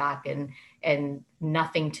looking back and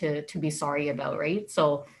nothing to be sorry about, right?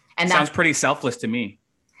 So, and sounds pretty selfless to me.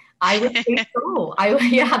 I would say so.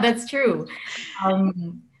 Yeah, that's true.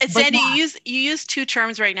 And Sandy, you use two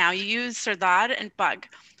terms right now. You use Sardar and Pug.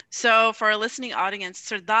 So for our listening audience,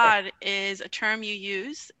 Sardar is a term you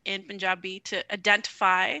use in Punjabi to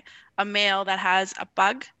identify a male that has a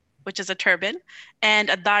pug, which is a turban, and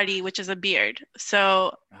a dari, which is a beard.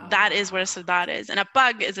 So that is what a Sardar is. And a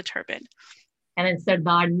pug is a turban. And then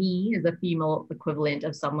Sardarni is a female equivalent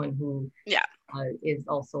of someone who is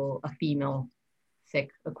also a female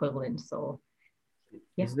Sikh equivalent. So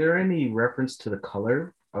is there any reference to the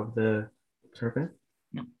color of the turban?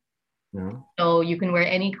 No. So you can wear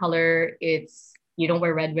any color. You don't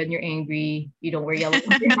wear red when you're angry. You don't wear yellow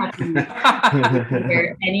when you're happy. You can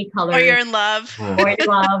wear any color. Or you're in love. Or in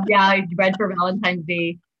love. Yeah, red for Valentine's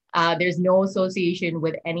Day. There's no association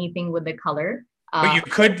with anything with the color. But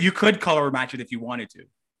you could color match it if you wanted to.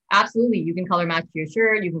 Absolutely. You can color match to your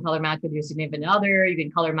shirt. You can color match with your significant other. You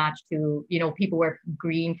can color match to, people wear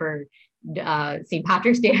green for St.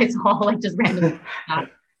 Patrick's Day. It's all like just random.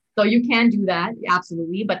 So you can do that,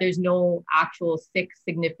 absolutely, but there's no actual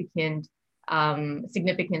significant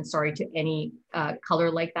to any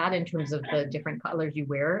color like that in terms of the different colors you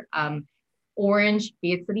wear. Orange,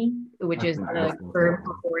 Kesari, which is the term for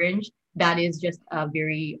orange, that is just a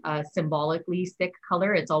very symbolically Sikh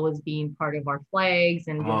color. It's always been part of our flags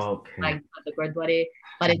and flags of the Gurdwara.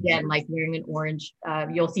 But again, like wearing an orange,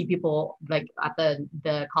 you'll see people like at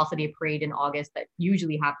the Khalsa Day parade in August that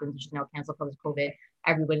usually happens, which is now canceled because of COVID.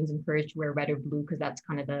 Everybody's encouraged to wear red or blue because that's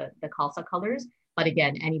kind of the Khalsa colors. But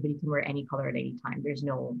again, anybody can wear any color at any time. There's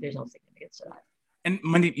no significance to that. And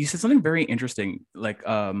Mandeep, you said something very interesting, like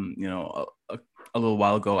a little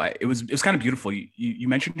while ago. It was kind of beautiful. You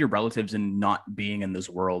mentioned your relatives and not being in this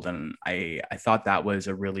world, and I thought that was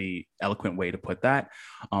a really eloquent way to put that.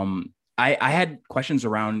 I had questions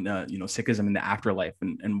around Sikhism in the afterlife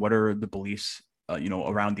and what are the beliefs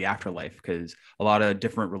around the afterlife, because a lot of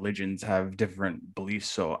different religions have different beliefs.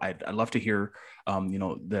 So I'd love to hear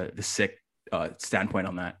the Sikh standpoint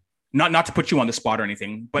on that. Not to put you on the spot or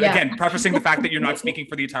anything, but again, prefacing the fact that you're not speaking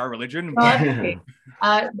for the entire religion.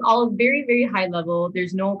 All very, very high level.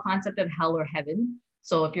 There's no concept of hell or heaven.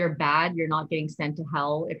 So if you're bad, you're not getting sent to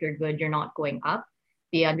hell. If you're good, you're not going up.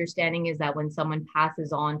 The understanding is that when someone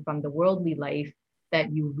passes on from the worldly life,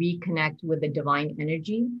 that you reconnect with the divine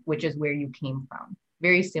energy, which is where you came from.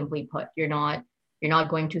 Very simply put, you're not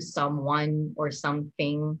going to someone or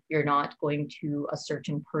something. You're not going to a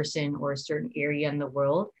certain person or a certain area in the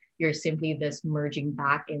world. You're simply this merging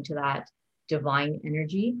back into that divine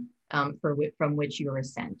energy from which you were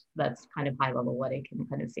sent. That's kind of high level what I can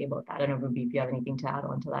kind of say about that. I don't know, Ruby, if you have anything to add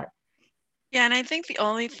on to that. Yeah, and I think the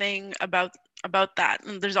only thing about that,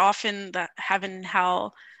 and there's often the heaven and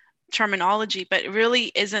hell terminology, but it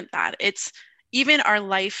really isn't that. It's even our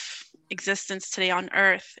life existence today on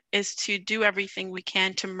earth is to do everything we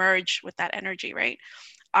can to merge with that energy, right?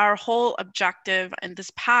 Our whole objective and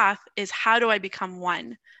this path is, how do I become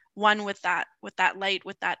one with that light,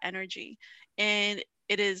 with that energy? And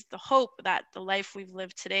it is the hope that the life we've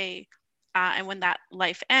lived today, and when that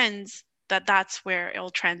life ends, that's where it'll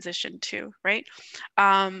transition to, right?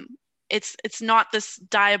 It's not this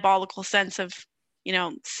diabolical sense of,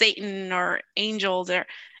 Satan or angels, or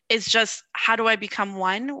it's just, how do I become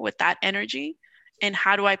one with that energy, and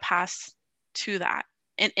how do I pass to that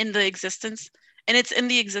in the existence? And it's in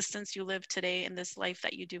the existence you live today, in this life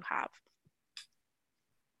that you do have.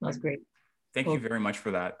 That's great. Thank you very much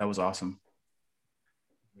for that. That was awesome.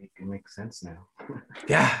 It makes sense now.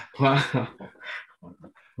 Yeah.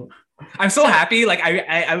 I'm so happy. Like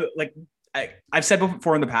I've said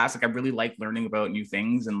before in the past, like I really like learning about new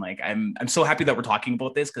things, and like I'm so happy that we're talking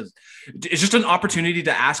about this, because it's just an opportunity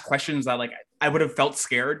to ask questions that like I would have felt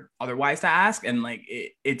scared otherwise to ask, and like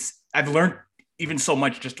I've learned even so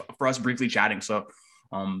much just for us briefly chatting. So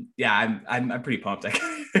yeah, I'm pretty pumped.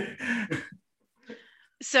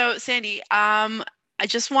 So Sandy, I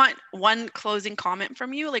just want one closing comment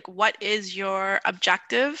from you. Like, what is your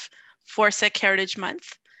objective for Sikh Heritage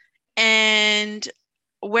Month, and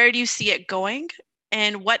where do you see it going,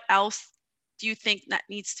 and what else do you think that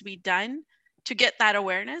needs to be done to get that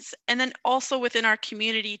awareness, and then also within our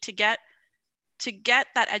community to get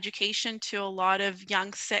that education to a lot of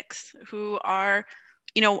young Sikhs who are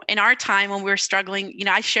in our time when we were struggling,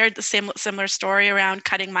 I shared the similar story around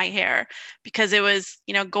cutting my hair, because it was,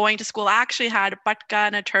 going to school. I actually had a patka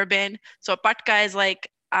and a turban. So a patka is like,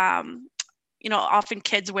 often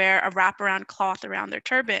kids wear a wraparound cloth around their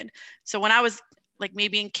turban. So when I was like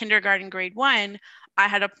maybe in kindergarten, grade 1, I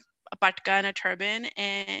had a patka and a turban,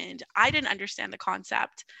 and I didn't understand the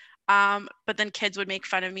concept. But then kids would make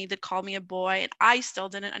fun of me. They'd call me a boy, and I still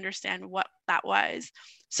didn't understand what that was.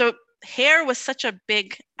 So hair was such a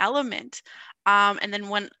big element. And then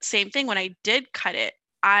when I did cut it,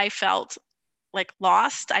 I felt like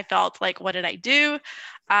lost. I felt like, what did I do?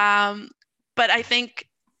 But I think,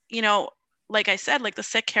 like I said, like the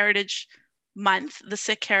Sikh Heritage Month, the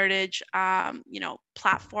Sikh Heritage,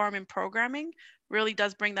 platform and programming really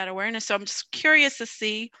does bring that awareness. So I'm just curious to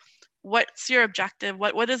see, what's your objective?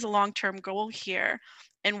 What is the long-term goal here?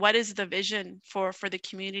 And what is the vision for the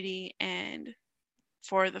community and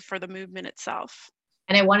for the movement itself?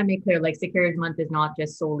 And I want to make clear, like, Sikh Heritage Month is not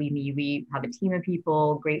just solely me. We have a team of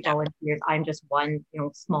people, great volunteers. I'm just one,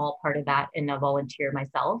 small part of that, and a volunteer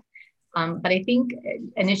myself. But I think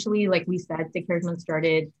initially, like we said, Sikh Heritage Month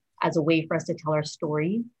started as a way for us to tell our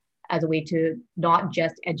story, as a way to not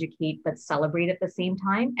just educate, but celebrate at the same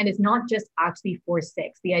time. And it's not just actually for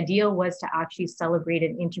Sikhs. The idea was to actually celebrate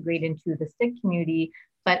and integrate into the Sikh community,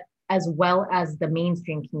 but as well as the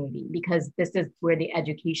mainstream community, because this is where the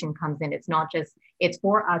education comes in. It's not just, it's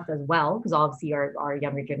for us as well, because obviously our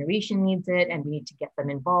younger generation needs it and we need to get them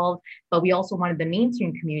involved. But we also wanted the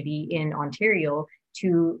mainstream community in Ontario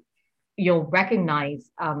to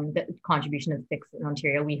recognize the contribution of Sikhs in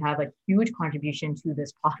Ontario. We have a huge contribution to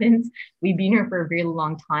this province. We've been here for a very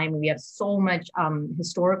long time. We have so much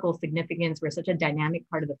historical significance. We're such a dynamic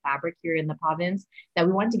part of the fabric here in the province that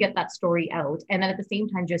we want to get that story out. And then at the same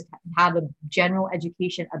time, just have a general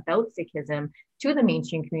education about Sikhism to the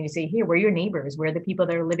mainstream community. Say, here, we're your neighbors. We're the people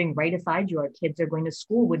that are living right beside you. Our kids are going to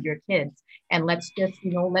school with your kids. And let's just,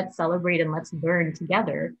 let's celebrate and let's learn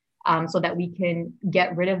together. So that we can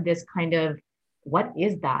get rid of this kind of, what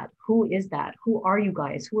is that? Who is that? Who are you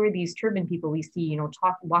guys? Who are these turban people we see,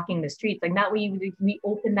 walking the streets? Like that way we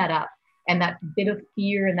open that up, and that bit of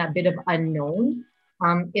fear and that bit of unknown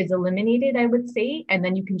is eliminated, I would say. And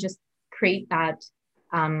then you can just create that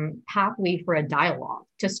pathway for a dialogue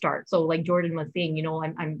to start. So like Jordan was saying,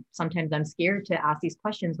 I'm sometimes I'm scared to ask these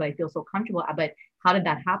questions, but I feel so comfortable. But how did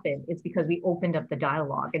that happen? It's because we opened up the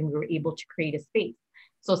dialogue and we were able to create a space.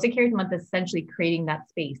 So Sikh Heritage Month is essentially creating that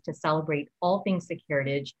space to celebrate all things Sikh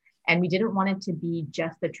heritage. And we didn't want it to be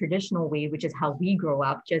just the traditional way, which is how we grow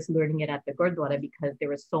up, just learning it at the Gurdwara, because there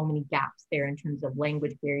were so many gaps there in terms of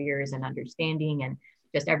language barriers and understanding, and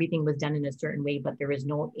just everything was done in a certain way, but there was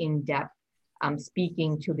no in-depth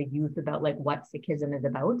speaking to the youth about like what Sikhism is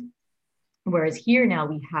about. Whereas here now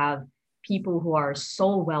we have people who are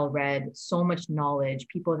so well read, so much knowledge,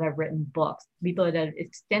 people that have written books, people that have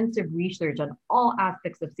extensive research on all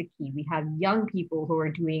aspects of Sikhi. We have young people who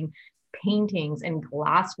are doing paintings and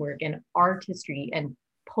glasswork and artistry and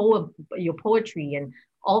poetry and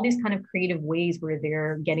all these kind of creative ways where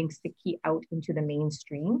they're getting Sikhi out into the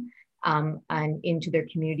mainstream and into their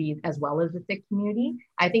community as well as the Sikh community.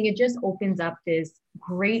 I think it just opens up this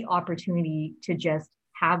great opportunity to just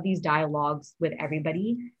have these dialogues with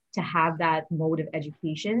everybody, to have that mode of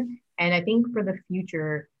education. And I think for the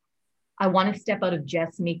future, I want to step out of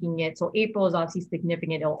just making it, so April is obviously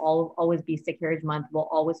significant. It'll always be Sikh Heritage Month. We'll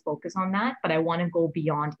always focus on that, but I want to go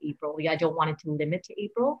beyond April. I don't want it to limit to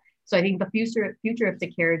April. So I think the future of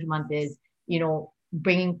Sikh Heritage Month is,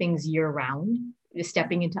 bringing things year round,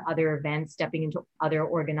 stepping into other events, stepping into other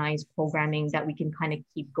organized programming that we can kind of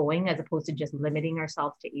keep going, as opposed to just limiting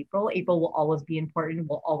ourselves to April. April will always be important.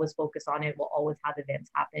 We'll always focus on it. We'll always have events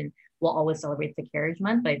happen. We'll always celebrate Sikh Heritage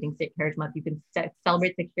Month. But I think Sikh Heritage Month, you can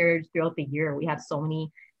celebrate Sikh Heritage throughout the year. We have so many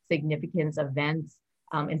significant events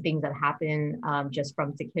and things that happen just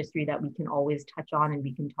from Sikh history that we can always touch on and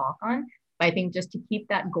we can talk on. But I think just to keep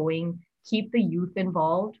that going, keep the youth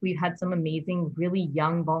involved. We've had some amazing, really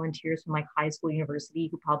young volunteers from like high school, university,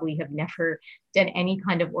 who probably have never done any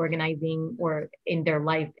kind of organizing or in their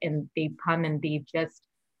life. And they've come and they've just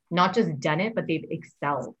not just done it, but they've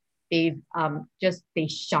excelled. They've they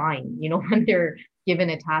shine, when they're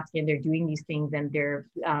given a task and they're doing these things and they're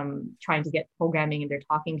trying to get programming and they're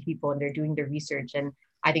talking to people and they're doing their research. And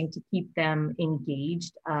I think to keep them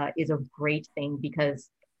engaged is a great thing, because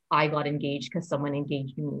I got engaged because someone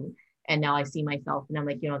engaged me. And now I see myself and I'm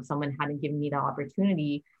like, if someone hadn't given me the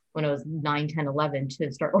opportunity when I was 9, 10, 11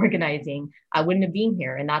 to start organizing, I wouldn't have been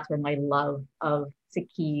here. And that's when my love of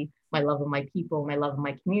Sikhi, my love of my people, my love of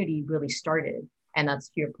my community really started. And that's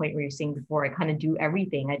to your point where you're saying before, I kind of do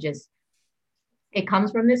everything. I just it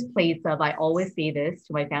comes from this place of, I always say this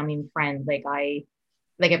to my family and friends, like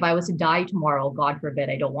if I was to die tomorrow, God forbid,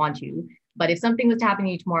 I don't want to, but if something was to happen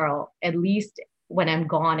to you tomorrow, at least when I'm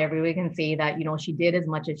gone, everyone can say that, she did as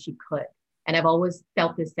much as she could. And I've always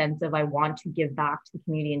felt this sense of, I want to give back to the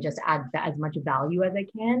community and just add as much value as I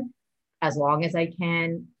can, as long as I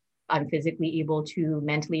can. I'm physically able to,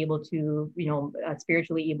 mentally able to,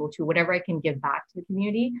 spiritually able to, whatever I can give back to the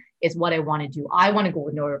community is what I want to do. I want to go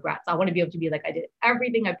with no regrets. I want to be able to be like, I did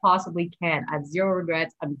everything I possibly can. I have zero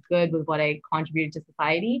regrets. I'm good with what I contributed to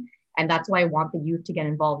society. And that's why I want the youth to get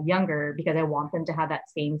involved younger, because I want them to have that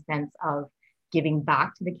same sense of giving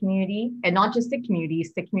back to the community, and not just the community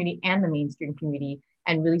and the mainstream community,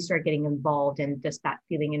 and really start getting involved and just that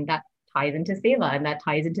feeling. And that ties into Seva, and that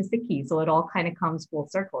ties into Sikhi. So it all kind of comes full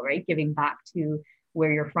circle, right? Giving back to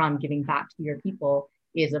where you're from, giving back to your people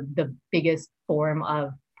is the biggest form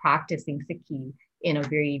of practicing Sikhi in a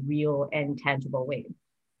very real and tangible way.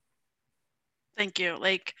 Thank you.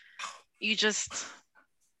 Like, you just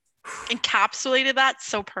encapsulated that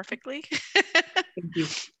so perfectly. Thank you.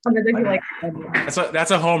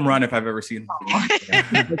 That's a home run if I've ever seen.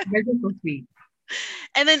 So sweet.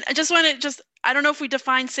 And then I just want to I don't know if we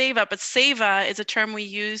define Seva, but Seva is a term we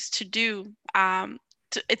use to do,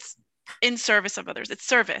 it's in service of others. It's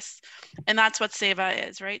service. And that's what Seva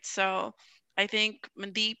is, right? So I think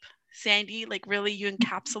Mandeep, Sandy, like really you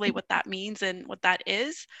encapsulate what that means and what that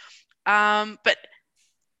is. But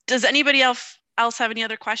does anybody else have any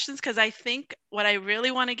other questions? Because I think what I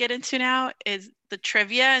really want to get into now is the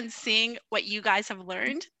trivia and seeing what you guys have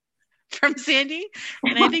learned from Sandy.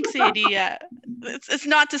 And I think Sandy, it's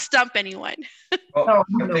not to stump anyone. Oh,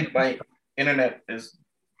 I think my internet is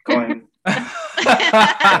going.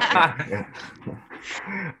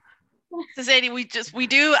 So Sandy, we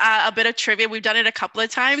do a bit of trivia. We've done it a couple of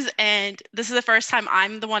times, and this is the first time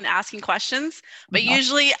I'm the one asking questions. But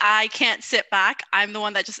usually I can't sit back. I'm the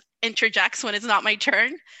one that just interjects when it's not my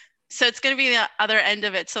turn. So it's going to be the other end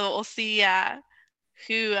of it. So we'll see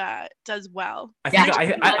who does well. I think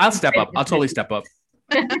I'll step up. I'll totally step up.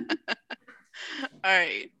 All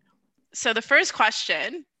right. So the first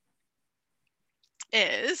question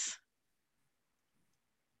is,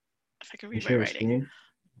 if I can read my writing.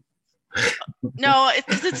 No,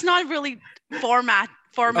 it's not really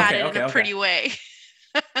formatted in a pretty way.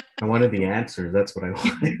 I wanted the answers. That's what I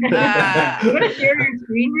wanted. You want to share your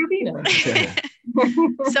screen, Ruby? No.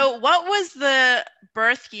 So what was the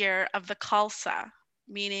birth year of the Khalsa,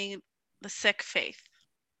 meaning the Sikh faith?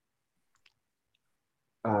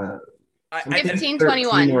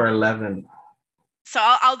 1521 or 11. So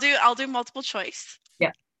I'll do multiple choice.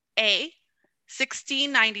 Yeah. A,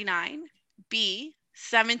 1699. B,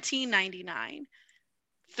 1799.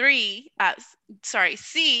 C,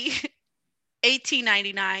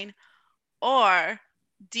 1899, or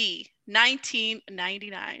D,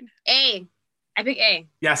 1999. A. I pick A.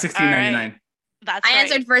 Yeah, 1699. Right. That's I right.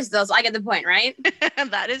 answered first though, so I get the point, right?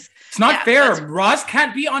 That is. It's not fair. Roz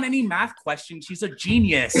can't be on any math question. She's a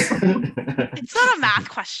genius. It's not a math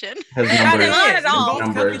question. Not at all.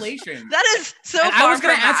 Calculations. That is so And far I was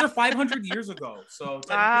going to from answer math. 500 years ago. So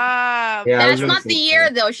Ah. Yeah, That's not the year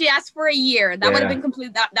though. She asked for a year. That would have Yeah. been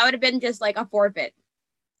complete. That would have been just like a forfeit.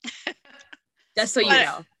 Just so you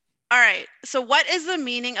know. All right. So what is the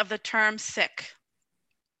meaning of the term Sikh?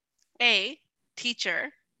 A, teacher.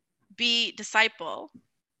 B, disciple.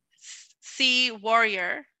 C,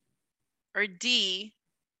 warrior. Or D,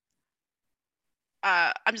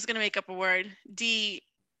 I'm just going to make up a word. D,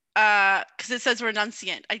 because it says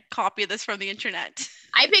renunciant. I copied this from the internet.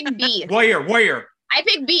 I pick B. warrior. I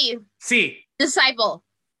pick B. C. Disciple.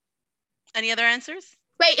 Any other answers?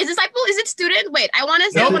 Wait, is disciple? Is it student? Wait, I want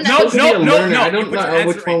to say No. one I don't You put know your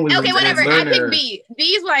which answer one was. Okay, whatever. I learner. pick B. B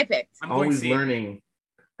is what I picked. I'm going Always C. learning.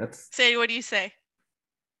 That's Say, what do you say?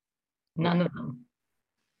 None of them.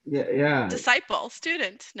 yeah. Disciple,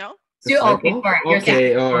 student, no? Okay, all right.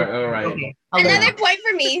 Okay, all right. Okay. Another point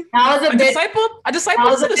for me. That was A a bit. disciple that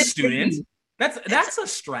was isn't a a bit student. tricky. That's a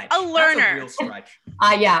stretch. A learner. That's a real stretch.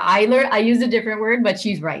 Yeah, I used a different word, but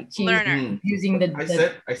she's right. She's Learner. using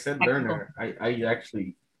the. I said learner. I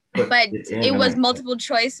actually. Put But in it was and I- multiple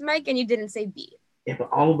choice, Mike, and you didn't say B. Yeah, but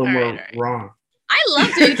all of them All were right, all right. wrong. I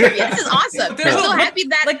love doing trivia. This is awesome. I'm There's so a- happy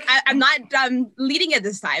that like- I'm not leading it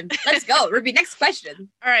this time. Let's go, Ruby. Next question.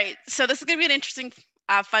 All right, so this is going to be an interesting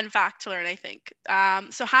fun fact to learn, I think.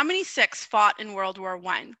 So how many Sikhs fought in World War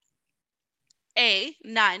I? A,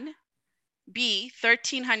 none. B,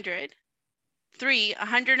 1,300. 3,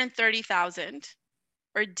 130,000.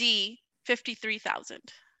 Or D, 53,000.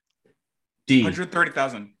 D.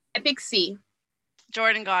 130,000. I pick C.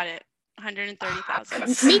 Jordan got it.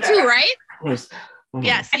 130,000. Me too, right?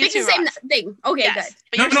 Yes, I you think too, the same Roz. thing. Okay, Yes,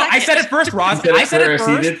 but No, you're no, I second. said it first, Roz. He said it I said it first.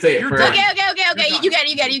 He first. did say it You're first. done. good. Okay. You're You done.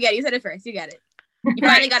 get it. You said it first. You got it. You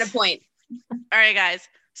finally got a point. All right, guys.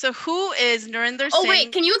 So who is Narinder Oh Singh?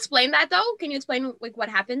 wait, can you explain that though? Can you explain like what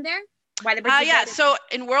happened there? Why the British? Yeah. So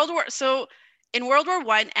in World War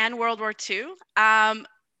One and World War Two,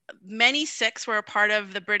 many Sikhs were a part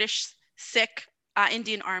of the British Sikh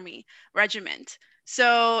Indian Army regiment.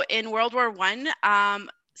 So in World War One,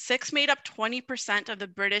 Sikhs made up 20% of the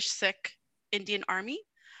British Sikh Indian Army,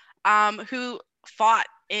 who fought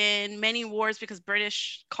in many wars because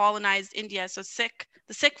British colonized India. So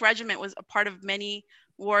the Sikh regiment was a part of many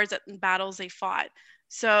wars and battles they fought.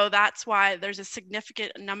 So that's why there's a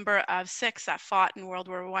significant number of Sikhs that fought in World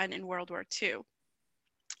War One and World War Two.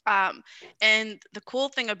 And the cool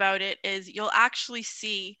thing about it is you'll actually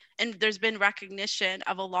see, and there's been recognition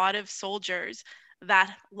of a lot of soldiers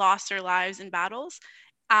that lost their lives in battles,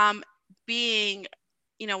 being,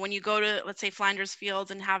 when you go to, let's say, Flanders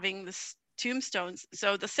Fields and having this tombstones.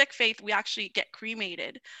 So the Sikh faith, we actually get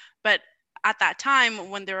cremated, but at that time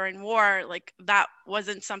when they were in war, like that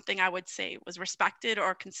wasn't something I would say was respected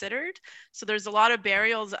or considered. So there's a lot of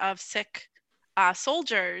burials of Sikh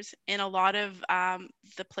soldiers in a lot of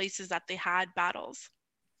the places that they had battles.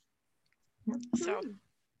 So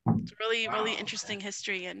it's really, really interesting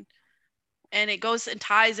history, and it goes and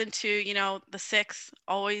ties into, the Sikhs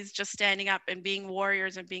always just standing up and being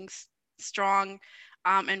warriors and being strong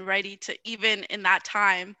and ready to, even in that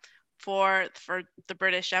time, for the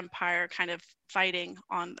British Empire, kind of fighting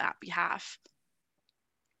on that behalf.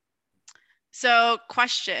 So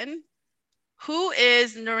question, who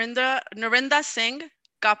is Narinder Singh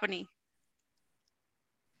Kapani?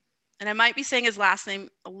 And I might be saying his last name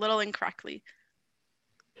a little incorrectly.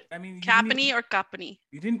 I mean, Kapani or Kapani?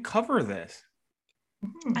 You didn't cover this.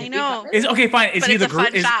 I know. Is okay, fine. Is But he it's the a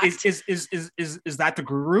group? fun fact. Is that the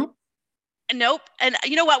guru? Nope. And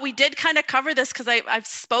you know what? We did kind of cover this because I've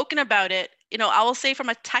spoken about it. I will say from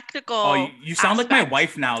a technical. Oh, you sound like my aspect.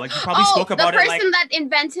 wife now. Like you probably spoke about the it. person that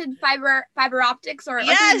invented fiber optics, or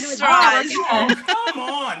Yes, something to do with Roz. networking. Oh, come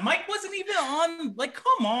on. Mike wasn't even on. Like,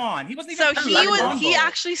 come on. He wasn't even. So he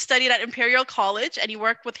actually studied at Imperial College, and he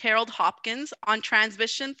worked with Harold Hopkins on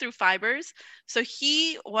transmission through fibers. So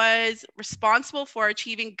he was responsible for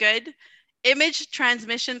achieving good image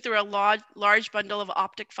transmission through a large bundle of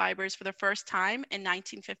optic fibers for the first time in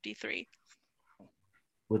 1953.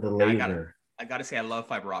 With a laser. I gotta say, I love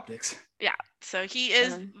fiber optics. Yeah. So he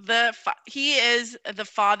is the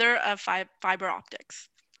father of fiber optics,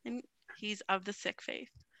 and he's of the Sikh faith.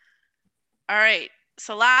 All right.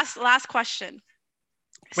 So last question.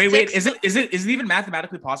 Wait. Is it even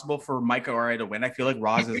mathematically possible for Micah or I to win? I feel like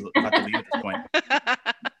Roz is about to leave at this point.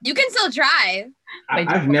 You can still try.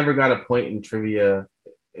 I've never got a point in trivia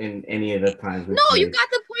in any of the times. No, you got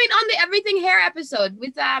the point on the Everything Hair episode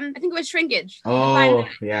with I think it was shrinkage. Oh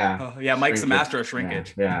yeah. Oh, yeah, Mike's the master of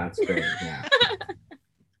shrinkage. Yeah, that's great. Yeah.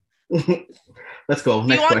 Let's go. If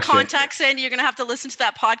Next you want question. context, Sandy, you're gonna have to listen to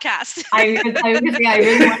that podcast. I really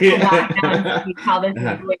want to go back down and see how this is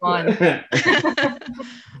going on.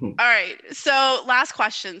 All right. So last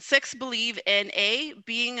question. Sikhs believe in A,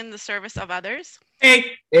 being in the service of others.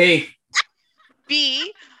 Hey.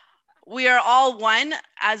 B, we are all one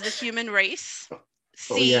as the human race.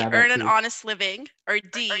 C, earn an honest living. Or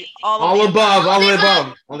D, all above. I win.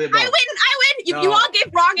 You all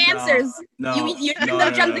gave wrong answers. No. You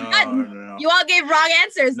jumped the gun. You all gave wrong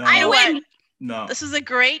answers. No. I win. No. This was a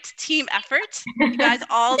great team effort. You guys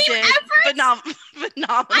all Team did effort? phenomenally.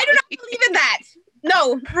 I do not believe in that.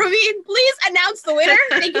 No, Ruby, please announce the winner.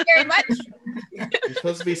 Thank you very much. You're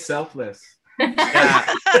supposed to be selfless.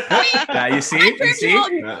 Yeah. Yeah, you see?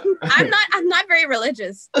 I'm not very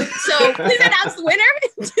religious. So please announce the winner.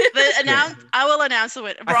 I will announce the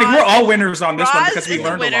winner. I think we're all winners on this one because we is the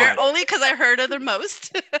learned winner, a lot. only because I heard her the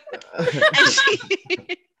most.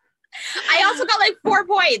 I also got like 4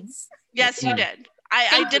 points. Yes, you did.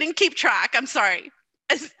 I didn't keep track. I'm sorry.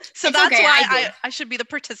 So It's that's okay, why I should be the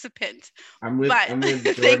participant. I'm with Jordan.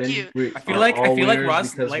 Thank you. We I feel like are all Ross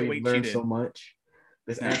winners because lightweight we've learned cheated. so much.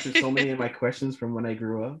 This answered so many of my questions from when I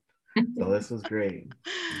grew up. So this was great.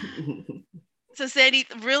 So Sandy,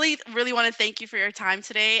 really, really want to thank you for your time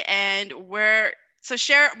today. And we're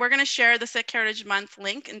going to share the Sikh Heritage Month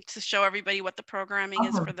link and to show everybody what the programming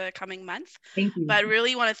is for the coming month. Thank you. But I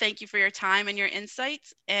really want to thank you for your time and your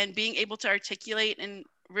insights and being able to articulate and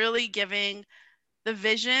really giving the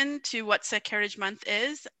vision to what Sikh Heritage Month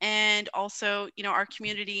is, and also, our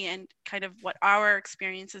community and kind of what our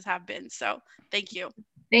experiences have been. So thank you.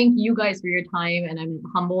 thank you guys for your time. And I'm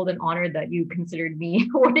humbled and honored that you considered me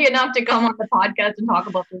worthy enough to come on the podcast and talk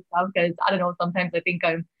about this stuff. Because I don't know, sometimes I think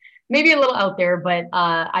I'm maybe a little out there, but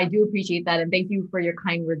I do appreciate that. And thank you for your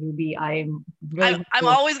kind words, Ruby. I'm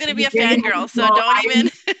always going to be a fangirl, so don't even.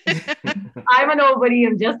 I'm a nobody.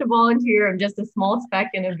 I'm just a volunteer. I'm just a small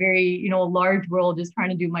speck in a very, large world, just trying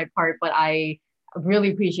to do my part. But I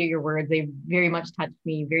really appreciate your words. They very much touched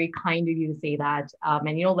me. Very kind of you to say that.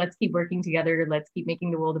 And let's keep working together. Let's keep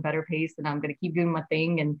making the world a better place. And I'm going to keep doing my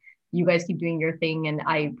thing, and you guys keep doing your thing. And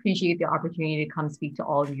I appreciate the opportunity to come speak to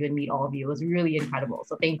all of you and meet all of you. It was really incredible.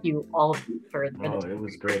 So thank you all of you for it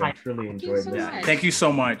was great. I truly enjoyed it. Thank you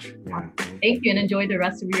so much. Yeah, thank you, and enjoy the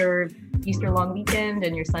rest of your Easter long weekend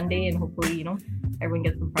and your Sunday, and hopefully, everyone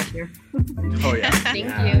gets some fresh air. Oh yeah. Thank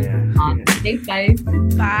you. Thanks, guys.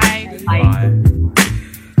 Bye. Bye.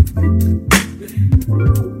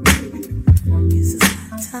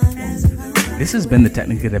 This has been the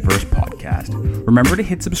Technically Diverse Podcast. Remember to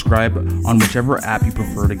hit subscribe on whichever app you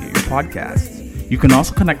prefer to get your podcasts. You can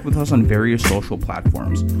also connect with us on various social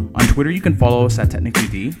platforms. On Twitter, you can follow us at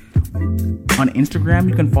TechnicallyD. On Instagram,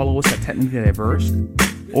 you can follow us at Technically Diverse.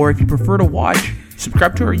 Or if you prefer to watch,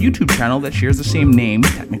 subscribe to our YouTube channel that shares the same name,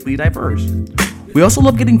 Technically Diverse. We also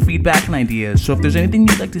love getting feedback and ideas, so if there's anything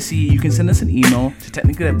you'd like to see, you can send us an email to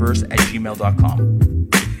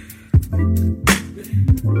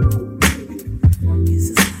technicallydiverse@gmail.com.